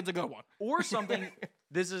 but I don't think it's a good one. or something.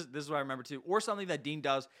 This is what I remember too. Or something that Dean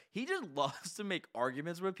does. He just loves to make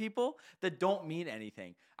arguments with people that don't mean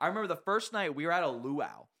anything. I remember the first night we were at a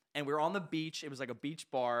luau and we were on the beach. It was like a beach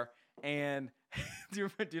bar. And do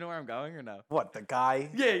you know where I'm going or no? What, the guy?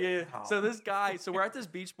 Yeah. Oh. So this guy, so we're at this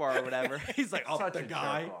beach bar or whatever. He's like, oh, Such the a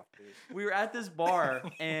guy. jerk-off, dude. We were at this bar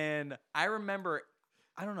and I remember,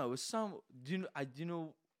 I don't know, it was some. Do you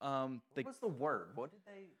know? What was the word? What was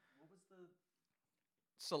the?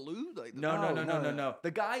 Salute? Like, No.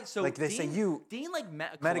 The guy. So Like they say, Dean- Dean like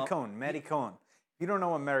met Medicone. You don't know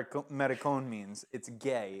what medicone means. It's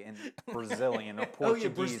gay in Brazilian or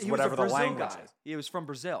Portuguese, he was a whatever the Brazil language guy. is. He was from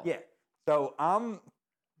Brazil. Yeah. So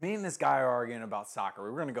me and this guy are arguing about soccer.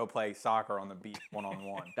 We were gonna go play soccer on the beach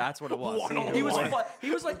one-on-one. That's what it was. One-on-one.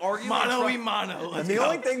 He was like arguing. Mano with y mano. And the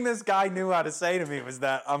only thing this guy knew how to say to me was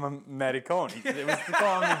that I'm a medicone. It was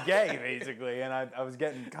calling me gay, basically, and I was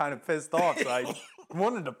getting kind of pissed off, so I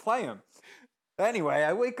wanted to play him. Anyway,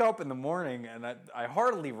 I wake up in the morning, and I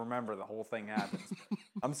hardly remember the whole thing happens.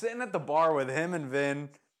 I'm sitting at the bar with him and Vin,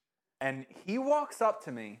 and he walks up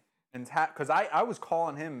to me, and because I was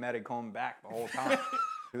calling him medicone back the whole time.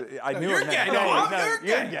 I knew you're it meant gay. No, gay.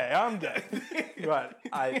 you're You're gay. I'm gay. But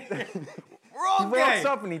We're all he walks gay.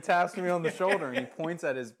 up and he taps me on the shoulder and he points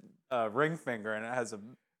at his ring finger and it has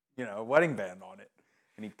a wedding band on it.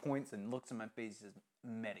 And he points and looks at my face and says,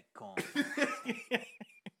 Medicone.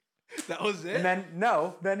 That was it. And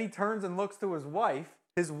then he turns and looks to his wife.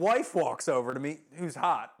 His wife walks over to me, who's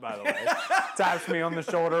hot, by the way, taps me on the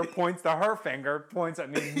shoulder, points to her finger, points at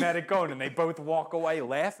me, Medicone, and they both walk away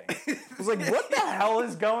laughing. I was like, what the hell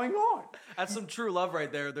is going on? That's some true love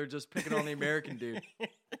right there. They're just picking on the American dude.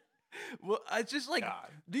 Well, it's just like God.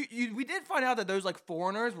 we did find out that those like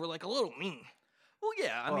foreigners were like a little mean. Well,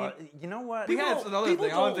 yeah. I mean, You know what? We had another people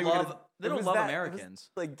thing. I don't don't think we're love. gonna- They It don't was love that- it was Americans.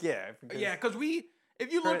 Like, yeah. because- Yeah, because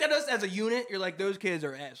if you looked at us as a unit, you're like those kids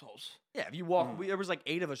are assholes. Yeah, if you walk, there was like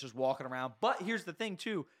 8 of us just walking around. But here's the thing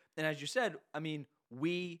too, and as you said, I mean,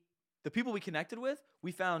 the people we connected with,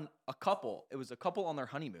 we found a couple. It was a couple on their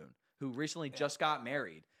honeymoon who recently just got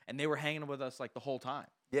married, and they were hanging with us like the whole time.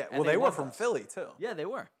 Yeah, And well, they were loved from us. Philly, too. Yeah, they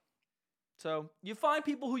were. So you find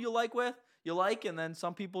people who you like, and then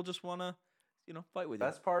some people just want to, fight with you.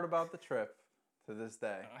 Best part about the trip to this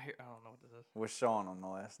day I don't know what this is. was Sean on the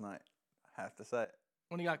last night. I have to say.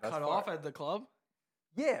 When he got That's cut far. off at the club.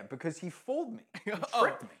 Yeah, because he fooled me. He Oh,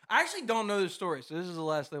 tricked me. I actually don't know the story, so this is the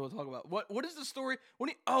last thing we'll talk about. What is the story?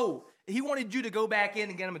 He wanted you to go back in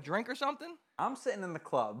and get him a drink or something? I'm sitting in the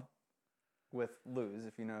club with Luz.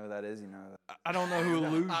 If you know who that is, you know that. I don't know who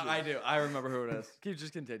loses. I do. I remember who it is.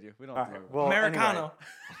 Just continue. We don't All have to right, talk about well, Americano.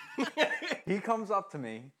 anyway, he comes up to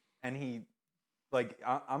me and he,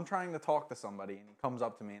 I'm trying to talk to somebody and he comes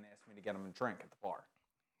up to me and asks me to get him a drink at the bar.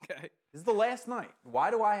 Okay. This is the last night. Why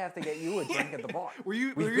do I have to get you a drink at the bar? Were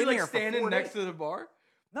you We've like been here for standing 4 next days. to the bar?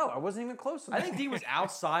 No, I wasn't even close to it. I think Dean was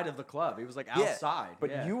outside of the club. He was like Yeah, outside. But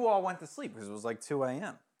yeah. you all went to sleep because it was like 2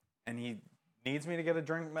 a.m. And he needs me to get a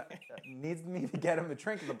drink, needs me to get him a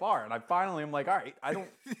drink at the bar. And I finally am like, all right,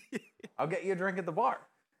 I'll get you a drink at the bar.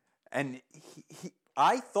 And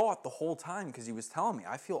I thought the whole time, because he was telling me,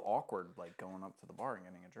 I feel awkward like going up to the bar and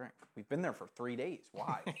getting a drink. We've been there for 3 days.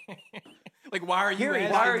 Why? Like, why are you? Here he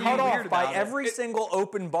is, why are you cut weird off by about it? every single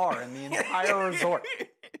open bar in the entire resort.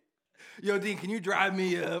 Yo, Dean, can you drive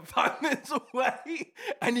me 5 minutes away?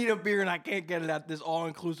 I need a beer and I can't get it at this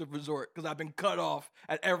all-inclusive resort because I've been cut off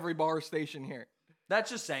at every bar station here. That's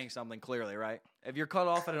just saying something clearly, right? If you're cut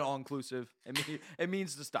off at an all-inclusive, it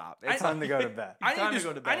means to stop. It's time to go to bed. I Time need to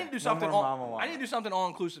to go to I bed. need to do No something. more Mama Llama. I need to do something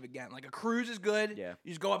all-inclusive again. Like a cruise is good. Yeah.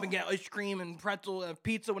 You just go up and get ice cream and pretzel,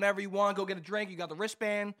 pizza, whenever you want. Go get a drink. You got the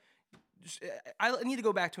wristband. I need to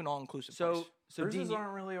go back to an all-inclusive. So, place. so Cruises Dean,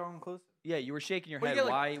 aren't really all inclusive. yeah, you were shaking your Well, head. you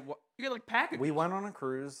get, Why? you get like packages. We went on a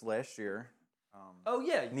cruise last year Oh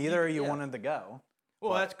yeah. Neither of you yeah. wanted to go.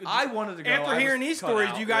 Well, that's good. I wanted to go. After I was hearing these cut stories,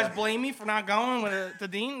 out, do you guys yeah. blame me for not going to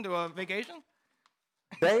Dean to a vacation?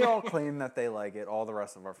 They all claim that they like it. All the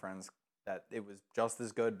rest of our friends that it was just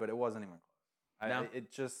as good, but it wasn't even close. No?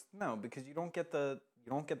 It just no, because you don't get the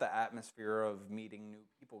atmosphere of meeting new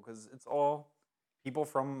people because it's all people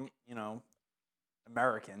from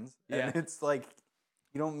Americans. Yeah. And it's like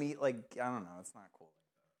you don't meet I don't know. It's not cool.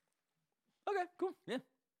 Okay, cool. Yeah.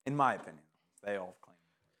 In my opinion, they all claim.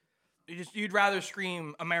 You'd rather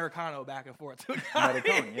scream Americano back and forth.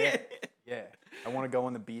 Medicone, yeah. I want to go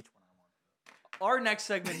on the beach when I want. Our next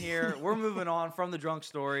segment here, we're moving on from the drunk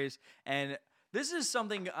stories, and this is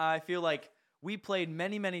something I feel like we played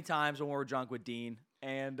many, many times when we were drunk with Dean,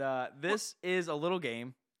 and this is a little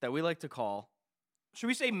game that we like to call. Should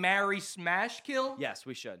we say marry, smash, kill? Yes,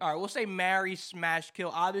 we should. All right, we'll say marry, smash,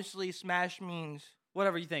 kill. Obviously, smash means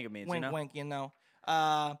Whatever you think it means. wink, you know?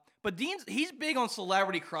 wink, but he's big on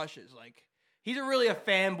celebrity crushes. Like, he's really a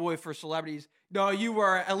fanboy for celebrities. No, you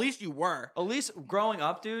were. At least you were. At least growing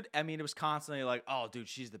up, dude, I mean, it was constantly like, oh, dude,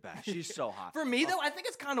 she's the best. She's so hot. For me, though, I think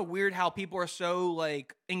it's kind of weird how people are so,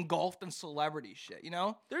 like, engulfed in celebrity shit, you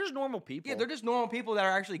know? They're just normal people. Yeah, they're just normal people that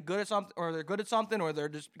are actually good at something, or they're good at something, or they're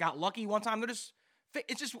just got lucky one time. It's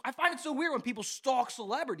just, I find it so weird when people stalk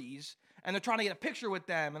celebrities and they're trying to get a picture with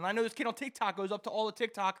them. And I know this kid on TikTok goes up to all the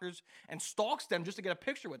TikTokers and stalks them just to get a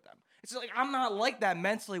picture with them. It's like, I'm not like that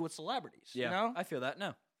mentally with celebrities, Yeah, you know? I feel that.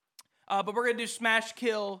 No. But we're going to do smash,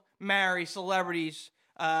 kill, marry, celebrities,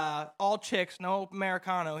 all chicks, no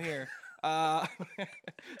Americano here.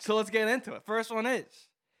 So let's get into it. First one is,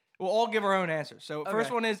 we'll all give our own answers. So first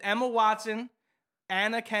Okay. one is Emma Watson,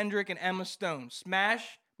 Anna Kendrick, and Emma Stone.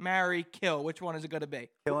 Smash, marry, kill. Which one is it going to be?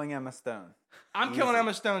 Killing Emma Stone. I'm killing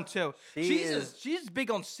Emma Stone too. She She's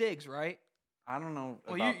big on cigs, right? I don't know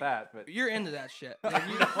Well, about that, but You're into that shit. Like,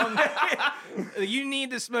 you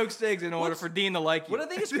need to smoke cigs in order for Dean to like you. What I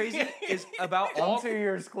think is crazy is about all. I'm 2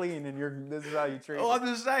 years clean, and this is how you treat Oh, me. I'm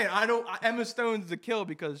just saying. Emma Stone's the kill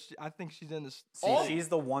because I think she's in this. See, she's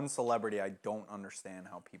the one celebrity I don't understand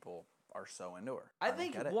how people are so into her. I don't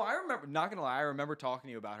think, get it. well, I remember, not gonna lie, I remember talking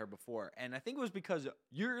to you about her before, and I think it was because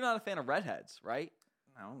you're not a fan of redheads, right?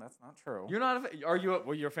 No, that's not true. You're not a fan. Are you?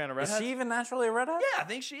 Well, you're a fan of Is redheads? she even naturally a redhead? Yeah, I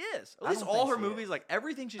think she is. At I least don't all think her she movies, is. like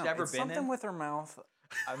everything she's No, ever it's been something in. with her mouth.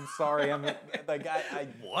 I'm sorry. I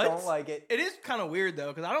What? don't like it. It is kind of weird though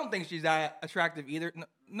because I don't think she's that attractive either.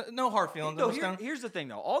 No hard feelings. No, Emma Stone. here's the thing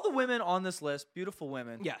though. All the women on this list, beautiful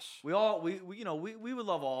women. Yes, We would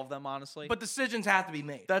love all of them, honestly. but decisions have to be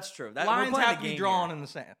made. that's true. We're Lines playing have a to be game drawn here. in the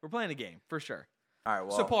sand. We're playing a game for sure. All right.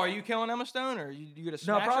 Well, So Paul, are you killing Emma Stone or you gonna No,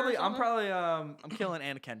 smash her or probably. I'm something? probably. I'm killing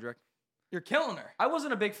Anna Kendrick. You're killing her. I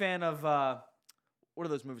wasn't a big fan of what are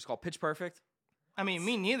those movies called? Pitch Perfect. I mean,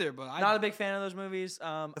 me neither. But Not a big fan of those movies.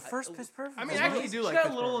 the first Pitch Perfect. I mean, was I actually nice. do She like got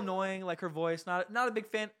Pitch a little Perfect. annoying, like her voice. Not a big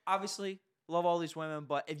fan. Obviously, love all these women,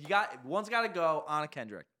 but if one's got to go, Anna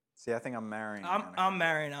Kendrick. See, I think I'm marrying. I'm Anna I'm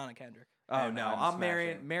marrying Anna Kendrick. Oh And no, I'm I'm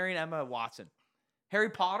marrying smashing. Emma Watson.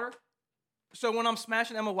 Harry Potter. So when I'm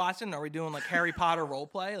smashing Emma Watson, are we doing like Harry Potter role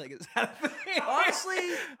play? Like, is that a thing? Honestly,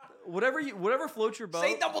 whatever floats your boat.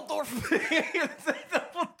 Say Dumbledore. Say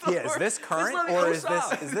Dumbledore. Yeah, is this current let me or go is this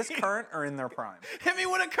stop. is this current or in their prime? Hit me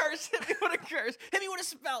with a curse. Hit me with a curse. Hit me with a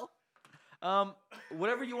spell.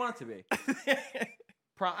 Whatever you want it to be.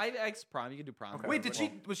 Prom. I guess prom. You can do prom. Okay.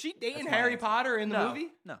 Wait, was she dating That's my Harry answer. Potter in the No, movie?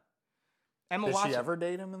 No, Emma Did Watson. she ever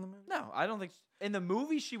date him in the movie? no. I don't think in the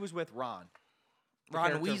movie she was with Ron. The Ron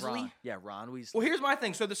character Weasley? Ron. Yeah, Ron Weasley. Well, here's my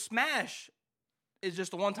thing. So the smash is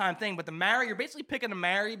just a one-time thing, but the marry, you're basically picking to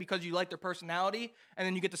marry because you like their personality, and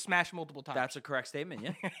then you get to smash multiple times. That's a correct statement.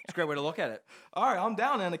 Yeah, it's a great way to look at it. All right, I'm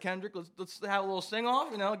down, Anna Kendrick. Let's have a little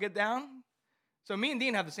sing-off, get down. So me and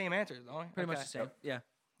Dean have the same answers, don't we? Pretty much Okay. the same. Yeah.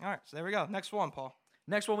 All right, so there we go. Next one, Paul.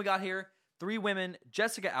 Next one we got here: 3 women: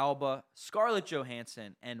 Jessica Alba, Scarlett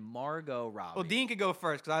Johansson, and Margot Robbie. Well, Dean could go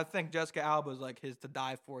first because I think Jessica Alba is like his to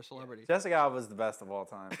die for celebrity. Jessica Alba is the best of all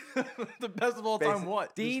time. The best of all time. Basic-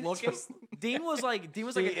 What? Dean, Just looking? Dean was like She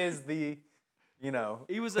a, is the,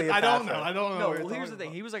 he was Cleopatra. I don't know. I don't know. No, what you're well, here's the talking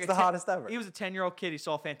thing. He was like It's the hottest ever. He was a 10-year-old kid. He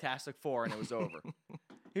saw Fantastic Four and it was over.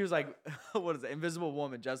 He was like, what is it? Invisible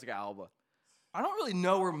Woman, Jessica Alba. about. I don't really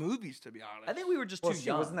know her movies, to be honest. I think we were just Well, too she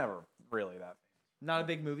young. was never really that. Not a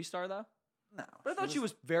big movie star though. No, But I thought she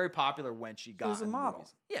was very popular when she got. was a in model.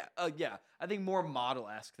 movies. Yeah, yeah. I think more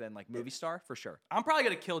model-esque than like movie star for sure. I'm probably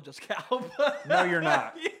gonna kill Jessica Alba. No, you're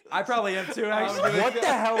not. I probably am too. Actually, What the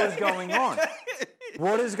hell is going on?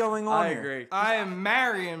 What is going on I here? agree. I am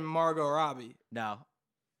marrying Margot Robbie. No,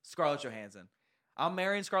 Scarlett Johansson. I'm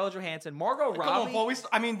marrying Scarlett Johansson. Margot Come on, Robbie.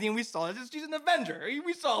 Paul. Dean, we saw this. She's an Avenger.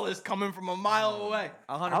 We saw this coming from a mile away.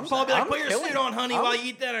 100%. Paul be like, I'm put your killing- suit on, honey, I'm- while you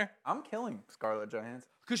eat dinner. I'm killing Scarlett Johansson.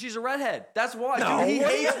 Because she's a redhead. That's why. No, Dude, he what are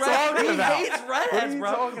hates you talking redheads. about? He hates What are redheads, you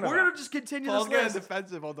bro. talking We're about? gonna just continue Paul's this getting list.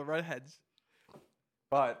 defensive on the redheads.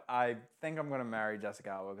 But I think I'm gonna marry Jessica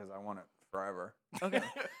Alba because I want it forever. Okay.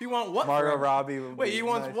 You want what Margot forever? Robbie. Would Wait, be he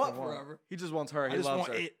wants nice what to want. forever? He just wants her. I He just loves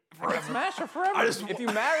want her. it I forever. smash her forever. I just if you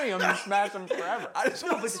marry him, you smash him forever. I just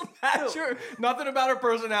want to smash her. Nothing about her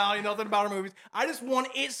personality, nothing about her movies. I just want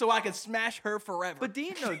it so I can smash her forever. But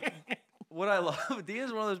Dean, no, what I love, Dean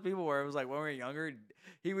is one of those people where it was like when we were younger,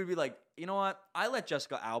 he would be like, you know what? I let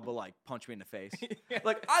Jessica Alba like punch me in the face.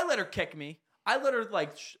 Like I let her kick me. I let her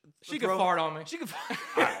like. she could fart on me. She could.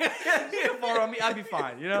 She could fart on me. I'd be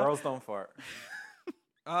fine. You know. Girls don't fart.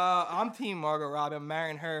 I'm Team Margot Robbie. I'm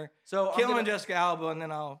marrying her. So I'm Killing gonna- Jessica Alba, and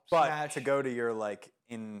then I'll But smash. to go to your like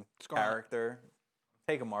in Scarlett. character,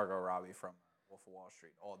 take a Margot Robbie from Wolf of Wall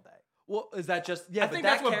Street all day. Well, is that just? Yeah, I but think that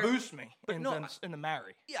that's what character- boosts me but in, no, in the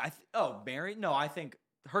marry. Yeah. Mary? No, I think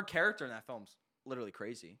her character in that film's literally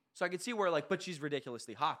crazy. So I could see where like, but she's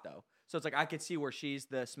ridiculously hot though. So it's like I could see where she's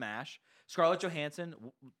the smash. Scarlett Johansson,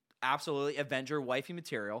 absolutely Avenger, wifey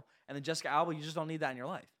material, and then Jessica Alba. You just don't need that in your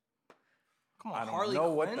life. Come on, I don't Harley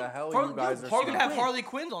know Quinn. what the hell Har- you guys dude, are You Harley could saying. have Quinn. Harley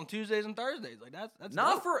Quinns on Tuesdays and Thursdays. Like that's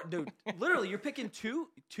Not dope. for dude. Literally, you're picking two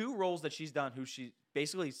roles that she's done. Who she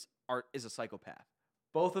basically is a psychopath.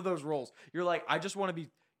 Both of those roles. You're like, I just want to be.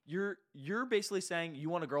 You're basically saying you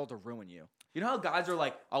want a girl to ruin you. You know how guys are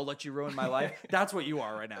like, I'll let you ruin my life. That's what you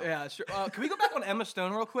are right now. Yeah, sure. Can we go back on Emma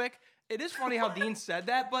Stone real quick? It is funny how Dean said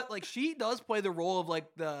that, but like she does play the role of like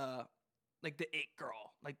the it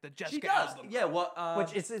girl, like the Jessica She does. Alba. Yeah. Well.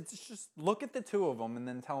 Which it's just look at the two of them and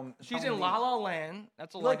then tell them. She's in La La Land.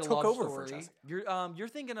 That's a You, like, like a took love over for story. Jessica. You're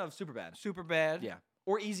thinking of Superbad. Super bad. Yeah.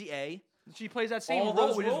 Or Easy A. She plays that same All role.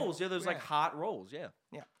 those which is- roles. Yeah. Those like hot roles. Yeah.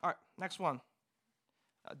 Yeah. All right. Next one.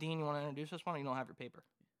 Dean, you want to introduce this one? Or you don't have your paper.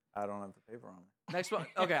 I don't have the paper on me. Next one.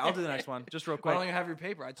 Okay, I'll do the next one. Just real Why don't quick. you have your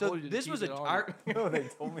paper? I So told you. To this keep was it a. on I, you. No, they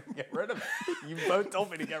told me to get rid of it. You both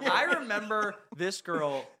told me to get rid of I it. remember this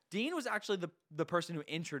girl. Dean was actually the person who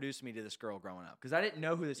introduced me to this girl growing up because I didn't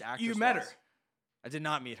know who this actress was. You met her. I did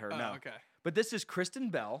not meet her. Oh, no. okay. But this is Kristen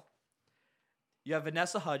Bell. You have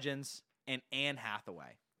Vanessa Hudgens and Anne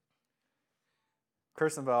Hathaway.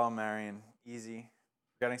 Kristen Bell, I'm marrying. Easy.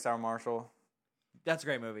 Forgetting Sarah Marshall. That's a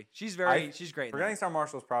great movie. She's she's great. in Forgetting that. Sarah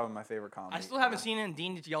Marshall is probably my favorite comedy. I still haven't seen it, and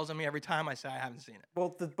Dean just yells at me every time I say I haven't seen it.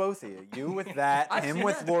 Well, the both of you. You with that, I've him seen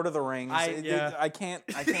with that. Lord of the Rings. Yeah. I can't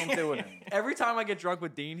do it anymore. Every time I get drunk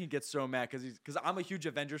with Dean, he gets so mad because I'm a huge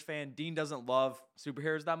Avengers fan. Dean doesn't love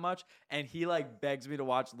superheroes that much, and he like begs me to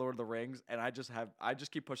watch Lord of the Rings, and I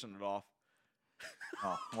just keep pushing it off.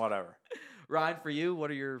 Oh, whatever. Ryan, for you,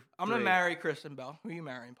 what are your? I'm gonna three? marry Kristen Bell. Who are you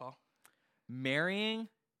marrying, Paul? Marrying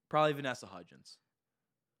probably Vanessa Hudgens.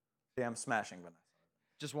 Yeah, I'm smashing Vanessa.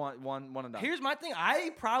 Just one and done. Here's my thing.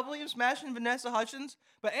 I probably am smashing Vanessa Hudgens,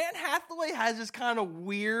 but Anne Hathaway has this kind of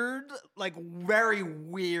weird, like very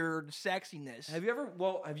weird sexiness. Have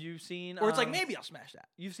you seen? Or it's like maybe I'll smash that.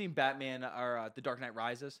 You've seen Batman or The Dark Knight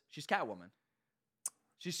Rises. She's Catwoman.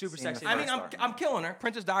 She's super Seen the sexy. I in mean, that. I'm killing her.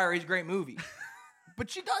 Princess Diaries, great movie. But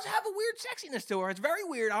she does have a weird sexiness to her. It's very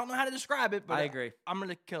weird. I don't know how to describe it, but I agree. I'm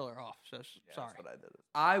gonna kill her off. So Yeah, sorry. That's what I did.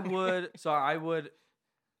 I would. So I would.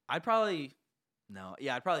 I'd probably. No.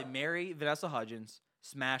 Yeah, I'd probably marry Vanessa Hudgens,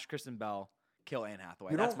 smash Kristen Bell, kill Anne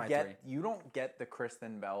Hathaway. That's my three. You don't get the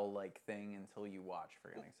Kristen Bell like thing until you watch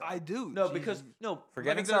Forgetting Sarah. I do. No, She's- because no.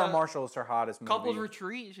 Forgetting like Sarah the- Marshall is her hottest movie. Couples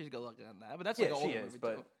Retreat. She's good looking at that, but that's Yeah, like an she older is, movie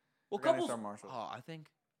but too. Well, Forgetting couples. Sarah Marshall. Oh, I think.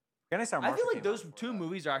 Forgetting Sarah I Marshall feel like came out those before two that.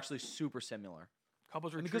 movies are actually super similar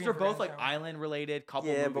Couples Retreat because and they're both Forgetting like Sarah. island related couple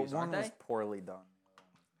Yeah, movies, but one aren't was they? poorly done.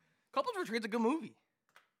 Couples Retreat's a good movie.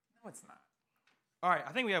 No, it's not. All right,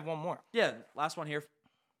 I think we have one more. Yeah. Last one here.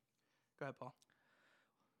 Go ahead, Paul.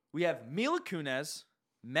 We have Mila Kunis,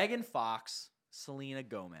 Megan Fox, Selena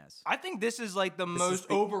Gomez. I think this is like the most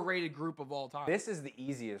the- overrated group of all time. This is the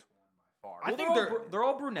easiest one by far. I Well, think they're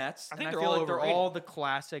all brunettes. I think and they're I feel all like they're overrated. all the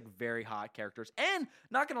classic, very hot characters. And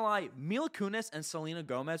not gonna lie, Mila Kunis and Selena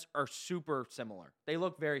Gomez are super similar. They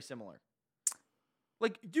look very similar.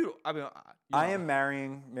 Like, dude, I mean, I am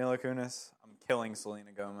marrying Mila Kunis. I'm killing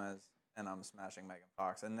Selena Gomez, and I'm smashing Megan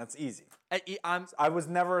Fox, and that's easy. I'm I was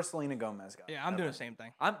never a Selena Gomez guy. yeah, I'm doing ever. the same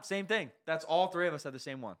thing. same thing. That's all three of us had the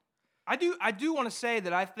same one. I do want to say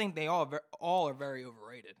that I think they all are very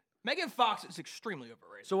overrated. Megan Fox is extremely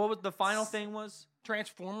overrated. So what was the final thing was?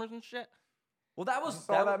 Transformers and shit. Well, that You was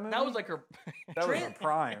saw that movie? That was like her. That was Tran- a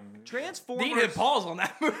prime. Transformers. Dean hit pause on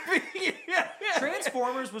that movie.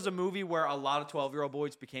 Transformers was a movie where a lot of 12-year-old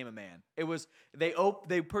boys became a man. It was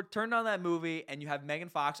turned on that movie, and you have Megan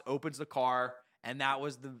Fox opens the car, and that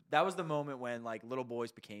was the moment when like little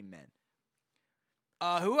boys became men.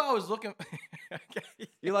 Who I was looking. Okay.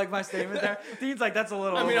 You like my statement there? Dean's like, that's a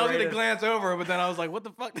little. I mean, I was gonna overrated. glance over, but then I was like, "What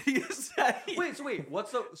the fuck did you say?" Wait.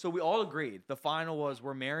 So we all agreed. The final was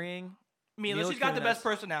we're marrying. Mila, Mila she's got the Kunis. best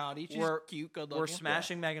personality. She's We're- cute, good looking. We're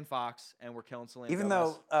smashing Megan Fox, and we're killing Selena. Even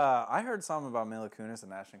Gomez. though I heard something about Mila Kunis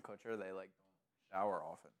and Ashton Kutcher, they like don't shower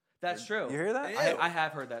often. That's true. You hear that? Yeah. I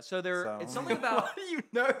have heard that. So it's something Why about. do you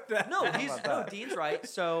know that? No, How about that? Dean's right.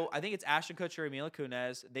 So I think it's Ashton Kutcher and Mila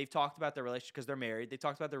Kunis. They've talked about their relationship because they're married. They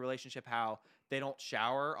talked about their relationship, how they don't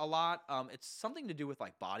shower a lot. It's something to do with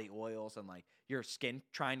like body oils and like your skin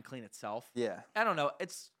trying to clean itself. Yeah. I don't know.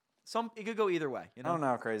 It could go either way. You I know. don't know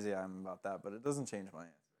how crazy I am about that, but it doesn't change my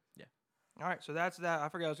answer. All right, so that's that. I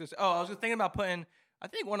forgot what I was gonna say. Oh, I was just thinking about putting. I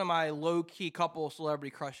think one of my low key couple celebrity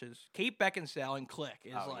crushes, Kate Beckinsale and Click,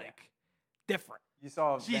 is Oh, yeah. like different. You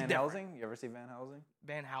saw She's Van different. Helsing? You ever see Van Helsing?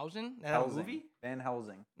 Van Housen? That a Helsing. movie? Van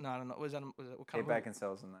Helsing. No, I don't know. Was that what kind Kate of movie?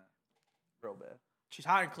 Beckinsale's in that. Real bad. She's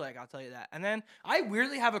hot in Click, I'll tell you that. And then I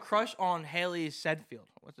weirdly have a crush on Haley Sedfield.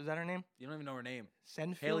 Is that her name? You don't even know her name.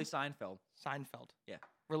 Sedfield? Haley Seinfeld. Seinfeld. Yeah.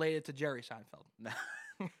 Related to Jerry Seinfeld. No.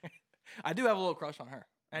 I do have a little crush on her.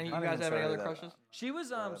 And you Not guys even have any sure other that- crushes? She was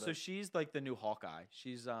Yeah, so that- she's like the new Hawkeye.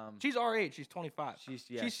 She's She's our age. She's 25. she's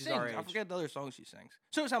she she's sings. our I age. forget the other songs she sings.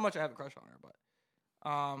 Shows how much I have a crush on her.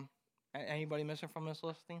 But anybody missing from this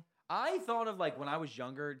listing? I thought of like when I was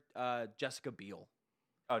younger, Jessica Biel.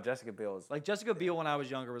 Oh, Jessica Biel is Like Jessica Biel when I was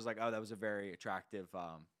younger was like, oh, that was a very attractive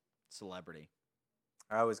celebrity.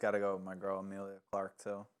 I always got to go with my girl Amelia Clark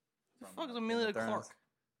too. The From, fuck is Game of Amelia Thrones.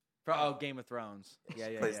 Clark? Game of Thrones.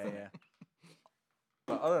 Yeah. Please don't.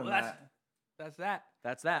 But other than Well, that, That's that.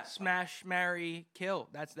 That's that. Smash, marry, kill.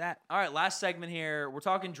 That's that. All right, last segment here. We're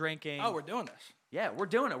talking drinking. Oh, we're doing this. yeah, we're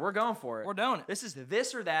doing it. We're going for it. We're doing it. This is the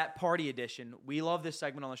this or that party edition. We love this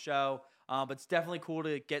segment on the show, but it's definitely cool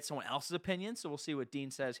to get someone else's opinion. So we'll see what Dean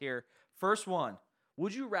says here. First one: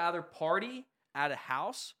 would you rather party at a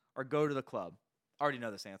house or go to the club? I already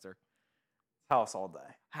know this answer. house all day.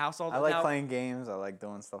 House all the I like now- playing games. I like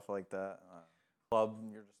doing stuff like that. Club,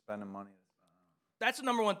 you're just spending money. That's the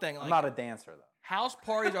number one thing. Like, I'm not a dancer though. house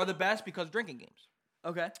parties are the best because drinking games.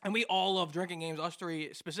 Okay. And we all love drinking games. Us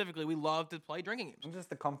three specifically, we love to play drinking games. It's just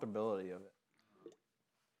the comfortability of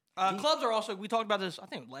it. Clubs are also, we talked about this, I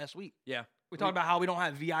think, last week. Yeah. We talked about how we don't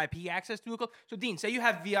have VIP access to a club. So, Dean, say you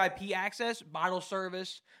have VIP access, bottle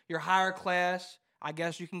service, you're higher class. I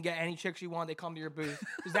guess you can get any chicks you want. They come to your booth.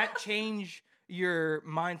 Does that change your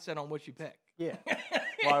mindset on what you pick? Yeah.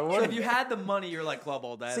 Well, I So wouldn't. if you had the money, you're like club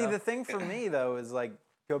all day. See, though. the thing for me though is like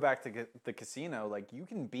go back to the casino. Like you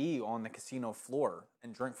can be on the casino floor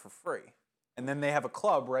and drink for free, and then they have a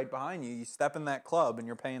club right behind you. You step in that club and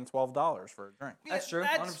you're paying $12 for a drink. That's true.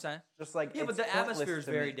 That's- 100%. Just like Yeah, but it's the pointless atmosphere is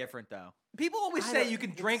to very me. different, though. People always I say don't- you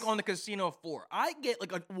can drink on the casino floor. I get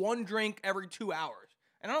like one drink every 2 hours.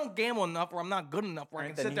 And I don't gamble enough, or I'm not good enough, where I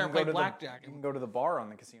Right, can then sit you there and can play go to blackjack. You can go to the bar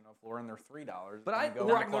on the casino floor and they're $3. But and I- you go Or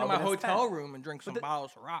in I the can go to club my and it's hotel 10. room and drink some the-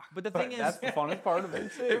 bottles of rock. But the But thing is, that's the funnest part of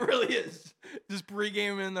it. It really is. Just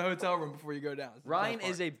pregame in the hotel room before you go down. It's the Ryan best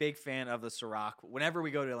part. is a big fan of the Ciroc. Whenever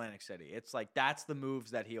we go to Atlantic City, it's like that's the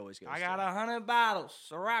moves that he always goes. I got to. 100 bottles,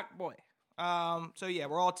 Ciroc boy. So yeah,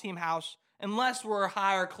 we're all team house. Unless we're a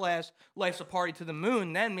higher class, life's a party to the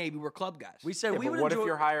moon, then maybe we're club guys. We said Yeah, we but would what enjoy. if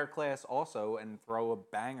you're higher class also and throw a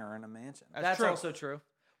banger in a mansion? That's true. also true.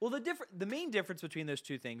 Well, the main difference between those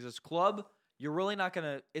two things is club. You're really not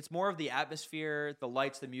gonna. It's more of the atmosphere, the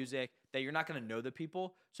lights, the music. That you're not gonna know the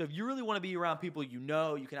people. So if you really want to be around people you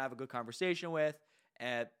know, you can have a good conversation with,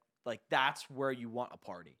 and like that's where you want a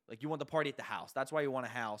party. Like you want the party at the house. That's why you want a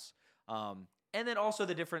house. And then also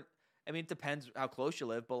the different. I mean, it depends how close you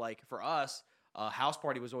live, but like for us, a house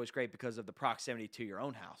party was always great because of the proximity to your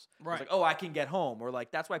own house. Right. It's like, oh, I can get home, or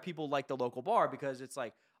like that's why people like the local bar because it's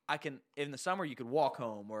like I can in the summer you could walk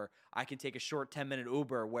home, or I can take a short 10-minute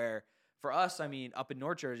Uber. Where for us, I mean, up in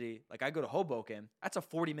North Jersey, like I go to Hoboken, that's a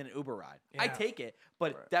 40-minute Uber ride. I Yeah. take it,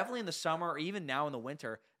 but Right. definitely in the summer or even now in the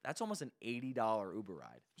winter, that's almost an $80 Uber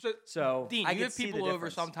ride. So, So Dean, I you can have see the people over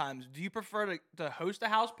difference. sometimes. Do you prefer to host a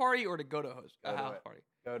house party or to go to host a Go to house it. party?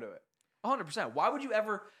 Go to it. 100%. Why would you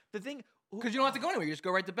ever? The thing Because you don't have to go anywhere. You just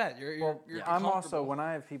go right to bed. You're I'm also comfortable. when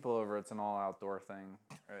I have people over, it's an all outdoor thing.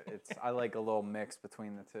 It's I like a little mix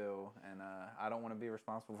between the two, and I don't want to be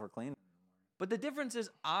responsible for cleaning. But the difference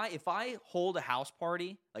is, if I hold a house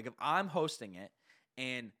party, like if I'm hosting it,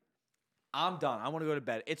 and I'm done. I want to go to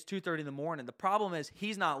bed. It's 2:30 in the morning. The problem is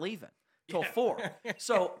he's not leaving till 4.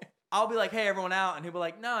 So I'll be like, hey, everyone out. And he'll be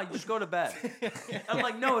like, no, you just go to bed. I'm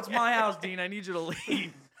like, no, it's my house, Dean. I need you to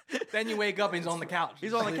leave. Then you wake up and he's on the couch.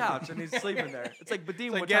 He's on the couch and he's sleeping there. It's like, but Dean,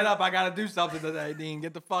 It's like, what get time, up, I gotta do something today, Dean.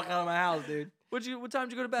 Get the fuck out of my house, dude. what time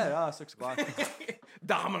did you go to bed? 6 o'clock.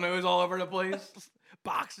 Dominoes all over the place.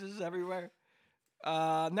 Boxes everywhere.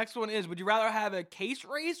 Next one is, would you rather have a case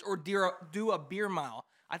race or do a beer mile?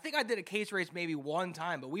 I think I did a case race maybe one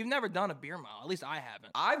time, but we've never done a beer mile. At least I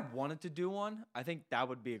haven't. I wanted to do one. I think that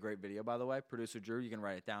would be a great video, by the way. Producer Drew, you can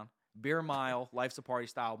write it down. Beer mile, life's a party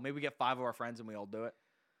style. Maybe we get 5 of our friends and we all do it.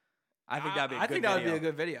 I think that'd be a good video. I think that would be a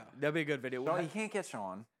good video. That'd be a good video. No, you can't get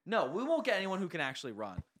Sean. No, we won't get anyone who can actually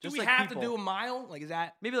run. Do Just we like have people. to do a mile? Like, is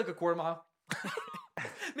that Maybe like a quarter mile.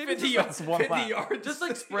 Maybe 50 just yards? one 50 lap. yards. Just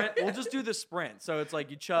like sprint. We'll just do the sprint. So it's like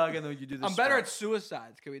you chug and then you do the I'm sprint. better at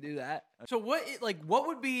suicides. Can we do that? So what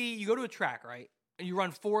would be, you go to a track, right? And you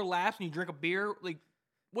run 4 laps and you drink a beer. Like,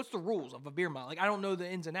 what's the rules of a beer mile? Like, I don't know the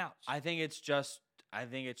ins and outs. I think it's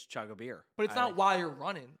chug a beer. But it's I not think. while you're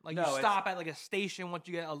running. Like, No, you it's- stop at like a station once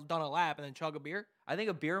you get done a lap and then chug a beer. I think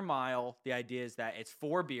a beer mile, the idea is that it's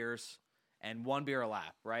 4 beers and 1 beer a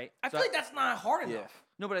lap, right? I So feel like that's not hard Yeah. enough.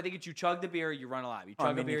 No, but I think it's you chug the beer, you run a lap. You chug I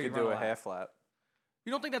mean, a beer, you you could run do a a lap. half lap.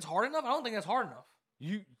 You don't think that's hard enough? I don't think that's hard enough.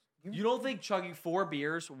 You don't think chugging 4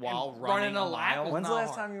 beers while And running running a a lap mile? is When's the not last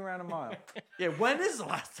hard. time you ran a mile? Yeah, when is the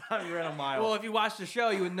last time you ran a mile? Well, if you watched the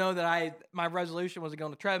show, you would know that my resolution was to go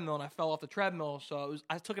on the treadmill, and I fell off the treadmill. So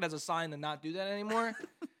I took it as a sign to not do that anymore.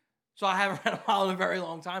 So I haven't ran a mile in a very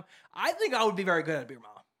long time. I think I would be very good at a beer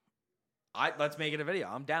mile. Let's make it a video.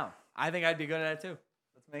 I'm down. I think I'd be good at it too.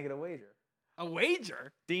 Let's make it a wager. A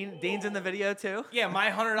wager? Dean's in the video too. Yeah, my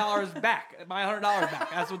 $100 back. My $100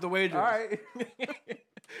 back. That's what the wager All is. right.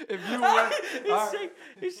 If you win,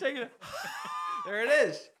 He's shaking it. there it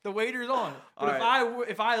is. The wager's on. But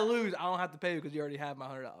if I lose, I don't have to pay you because you already have my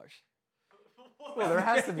 $100. Well, there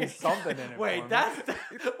has to be something in it. for Wait, me.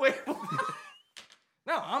 wait.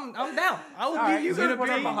 No, I'm down. I will All give right, you you in a put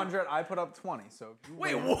up beer. 100. I put up 20. So if you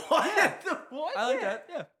Wait, win, what? What? I like that.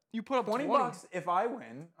 Yeah. You put up 20 bucks if I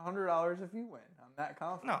win, $100 if you win. I'm that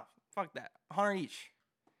confident. No, fuck that. 100 each.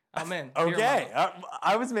 I'm in. Beer Okay, mile.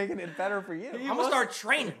 I was making it better for you. I'm gonna start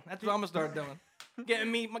training. That's what I'm gonna start doing.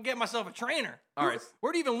 Get myself a trainer. All right.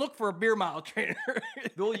 Where do you even look for a beer mile trainer?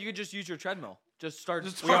 Well, you could just use your treadmill. Just start.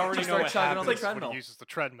 Just we start- already just know start what chugging happens on the on the When treadmill. he uses the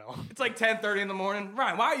treadmill. It's like 10:30 in the morning.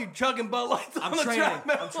 Ryan, why are you chugging Bud Lights on I'm the training.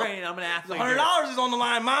 treadmill? I'm training. I'm an athlete. $100 is on the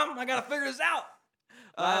line, Mom. I gotta figure this out.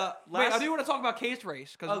 Wait, I last- do want to talk about case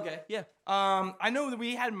race because Okay. Yeah. I know that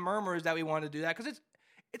we had murmurs that we wanted to do that because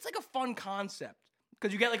it's like a fun concept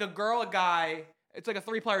because you get like a girl, a guy. It's like a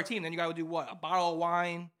 3-player team. Then you gotta do what? A bottle of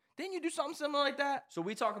wine. Didn't you do something similar like that? So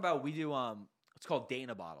we do it's called date in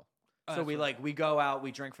a bottle. Oh, So that's we right. we go out,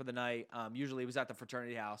 we drink for the night. Usually it was at the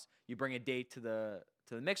fraternity house. You bring a date to the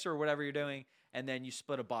mixer or whatever you're doing, and then you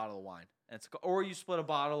split a bottle of wine. And you split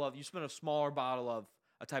a smaller bottle of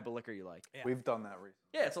a type of liquor you like. Yeah. We've done that recently.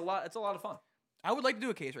 Yeah, it's a lot of fun. I would like to do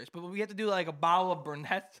a case race, but we have to do like a bottle of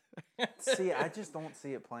Burnett. See, I just don't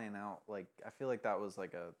see it playing out. Like, I feel like that was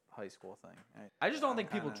like a high school thing. I just don't think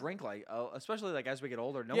people kinda- drink especially like as we get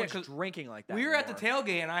older. No Yeah, one's 'cause drinking like that. We were at the anymore.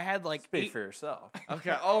 tailgate and I had like Speak 8, for yourself. Okay.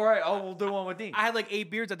 All right. Oh, we'll do one with Dean. I had like 8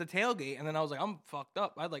 beers at the tailgate, and then I was like, I'm fucked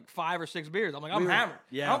up. I had like 5 or 6 beers. I'm like, I'm We were- hammered.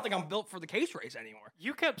 yeah. I don't think I'm built for the case race anymore.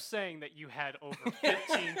 You kept saying that you had over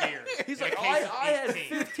 15 beers. He's in a like, case of I had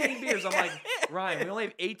 18. 15 beers. I'm like, Ryan, we only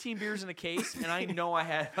have 18 beers in a case, and I know I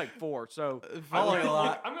had like 4. So Felt like a Look,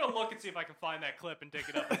 lot. I'm gonna look and see if I can find that clip and dig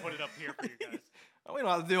it up and put it up here for you guys. We don't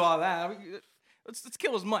have to do all that. Let's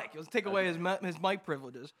kill his mic. Let's take away his mic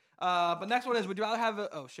privileges. But next one is, would you rather have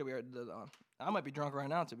oh shit, we already did that on. I might be drunk right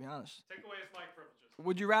now, to be honest. Take away his mic privileges.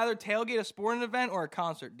 Would you rather tailgate a sporting event or a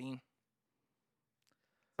concert, Dean?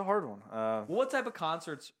 It's a hard one. what type of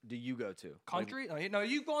concerts do you go to? Country? No,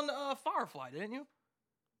 you gone to Firefly, didn't you?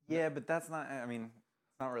 Yeah, but that's not. I mean,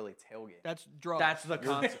 it's not really tailgate. That's drugs. That's the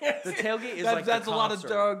concert. The tailgate is that's, like that's the a lot of concert.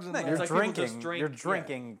 drugs. And No, It's you're like people just drinking. drink- You're yeah.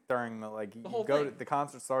 drinking during the you whole go. thing. The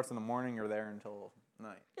concert starts in the morning. You're there until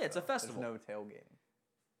night. Yeah, it's a So festival. There's no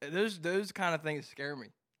tailgating. those kind of things scare me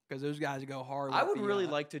because those guys go hard. I with would the, really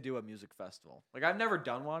like to do a music festival. Like I've never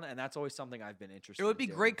done one, and that's always something I've been interested. It would in be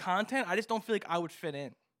doing. great content. I just don't feel like I would fit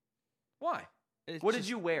in. Why? It's What did just-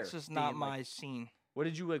 you wear, It's just not Dean? my Like- scene. What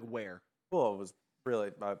did you like wear? Well, it was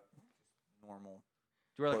really normal.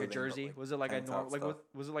 Do you wear like a Clothing, but, jersey? like, Was it like a tank top normal? Like stuff.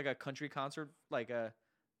 was it like a country concert? Like a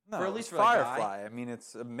No, For at it least was for a guy? Firefly. I mean,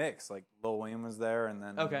 it's a mix. Like Lil Wayne was there, and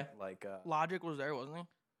then Okay. like Logic was there, wasn't he?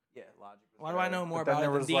 Yeah, Logic. Was Why do I know more But then about it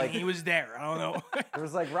there than was Dean? like He was there. I don't know. there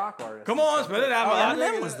was like rock artists. Come and on, stuff. spit it out, Oh,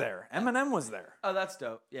 man. Eminem was there. Eminem was there. Oh, that's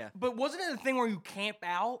dope. Yeah. But wasn't it a thing where you camp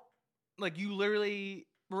out? Like you literally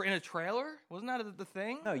were in a trailer? Wasn't that the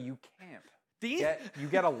thing? No, you camp. Dean? You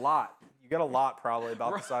get a lot. You get a lot probably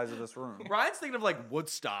about the size of this room. Ryan's thinking of like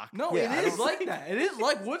Woodstock. No, Yeah, I it is don't like think- that. It is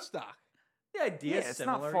like Woodstock. The idea Yeah, is it's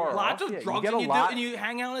not similar. far yeah. off. Lots Yeah, of you drugs get and a you lot- do, and you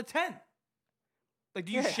hang out in a tent. Like,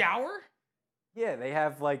 do you Yeah. shower? Yeah, they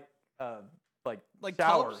have like Like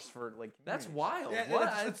showers tubs? for like. That's communities. wild. Yeah,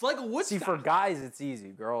 What? it's like a See, Woodstock. for guys, it's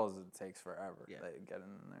easy. Girls, it takes forever. Yeah. They get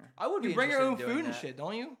in there. I would be you bring your own interested in food doing and that. shit,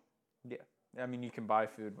 don't you? Yeah, I mean, you can buy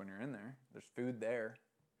food when you're in there. There's food there,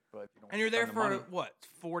 but if you don't And you're there spend for the money, what?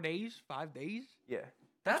 4 days? 5 days? yeah.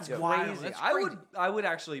 That's Yeah. Wild. crazy. That's I crazy. would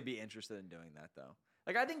actually be interested in doing that though.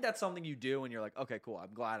 Like I think that's something you do and you're like, okay, cool.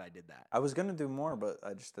 I'm glad I did that. I was gonna do more, but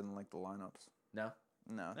I just didn't like the lineups. No.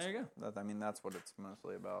 No, There you go. I mean, that's what it's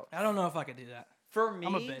mostly about. I don't know if I could do that. For me,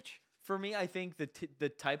 I'm a bitch. For me, I think the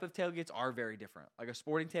type of tailgates are very different. Like a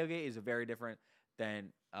sporting tailgate is very different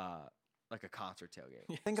than like a concert tailgate.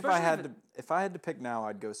 I think Especially if I had to pick now,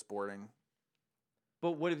 I'd go sporting.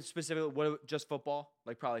 But what specifically? What just football?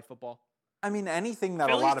 Like probably football. I mean, anything that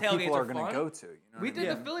Phillies a lot of tailgates people are are going fun. to go to. You know We what I did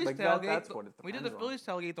mean? the Phillies Like, tailgate. That's what it we did the depends on. Phillies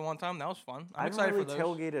tailgate the one time. That was fun. I'm I excited haven't really for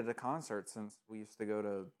those. tailgated a concert since we used to go to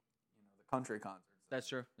the country concerts. That's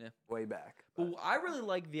true. Yeah. Way back. Well, I really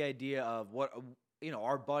like the idea of what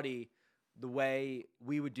our buddy. The way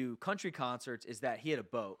we would do country concerts is that he had a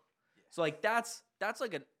boat. So like that's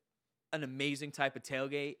like an amazing type of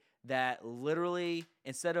tailgate that literally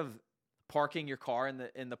instead of parking your car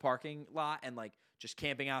in the parking lot and like just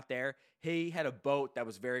camping out there, he had a boat that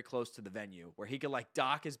was very close to the venue where he could like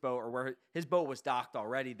dock his boat or where his boat was docked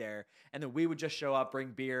already there, and then we would just show up,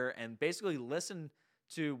 bring beer, and basically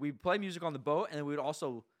we'd play music on the boat, and then we would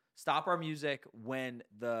also stop our music when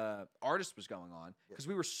the artist was going on because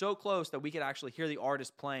we were so close that we could actually hear the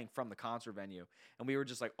artist playing from the concert venue, and we were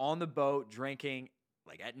just like on the boat drinking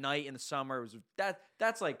like at night in the summer. It was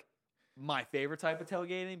that's like my favorite type of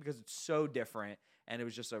tailgating because it's so different and it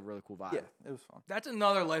was just a really cool vibe. Yeah, it was fun. That's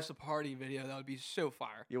another Life's a Party video. That would be so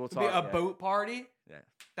fire. Yeah, we'll It'd be talk- a yeah. boat party. Yeah.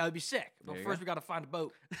 That would be sick. But There you first, go. we got to find a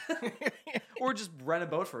boat. Or just rent a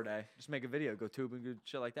boat for a day, just make a video, go tube and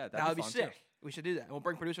shit like that. That would be fun, sick. too. We should do that. And we'll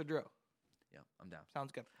bring producer Drew. Yeah, I'm down.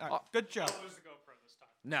 Sounds good. All right, good show. What was the GoPro this time?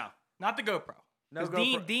 No, Not the GoPro. No 'Cause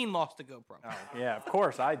GoPro. Dean lost the GoPro. Oh, yeah, of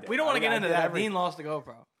course I did. We don't want to get I into did that. everything. Dean lost the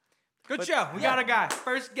GoPro. Good But- show. We yeah. got a guy.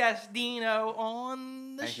 First guest, Dino,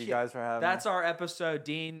 on the Thank show. you guys for having that's me. our episode,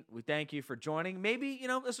 Dean. We thank you for joining. Maybe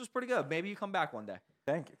this was pretty good. Maybe you come back one day.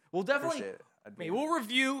 Thank you. We'll definitely. Appreciate it. I'd be Maybe we'll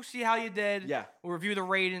review, see how you did. Yeah. We'll review the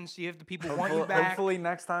ratings, see if the people want you Hopefully, back. hopefully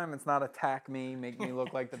next time it's not attack me, make me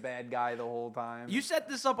look like the bad guy the whole time. You set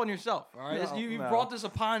this up on yourself, all right? No, you no. brought this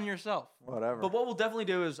upon yourself. Whatever. But what we'll definitely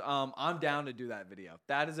do is, I'm down to do that video.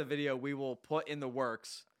 That is a video we will put in the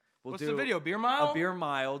works. We'll What's do the video? Beer mile? a beer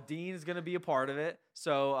mile. Dean is going to be a part of it.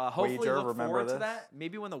 So hopefully Wager, look remember forward to this? that.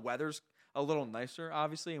 Maybe when the weather's a little nicer,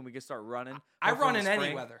 obviously, and we can start running. I Hopefully run the in any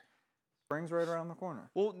spring. weather. Spring's right around the corner.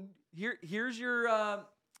 Well, here's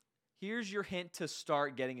your hint to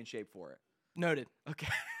start getting in shape for it. Noted. Okay.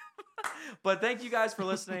 But thank you guys for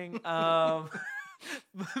listening.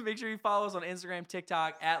 Make sure you follow us on Instagram,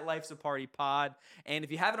 TikTok, at Life's a Party Pod. And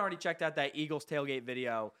if you haven't already checked out that Eagles tailgate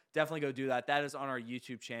video, definitely go do that. That is on our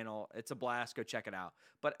YouTube channel. It's a blast. Go check it out.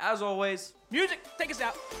 But as always, Music, take us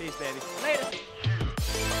out. peace, baby.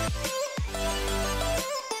 Later.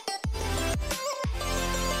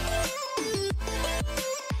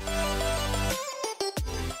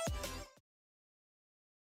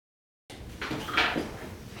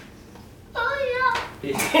 Oh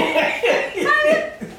yeah.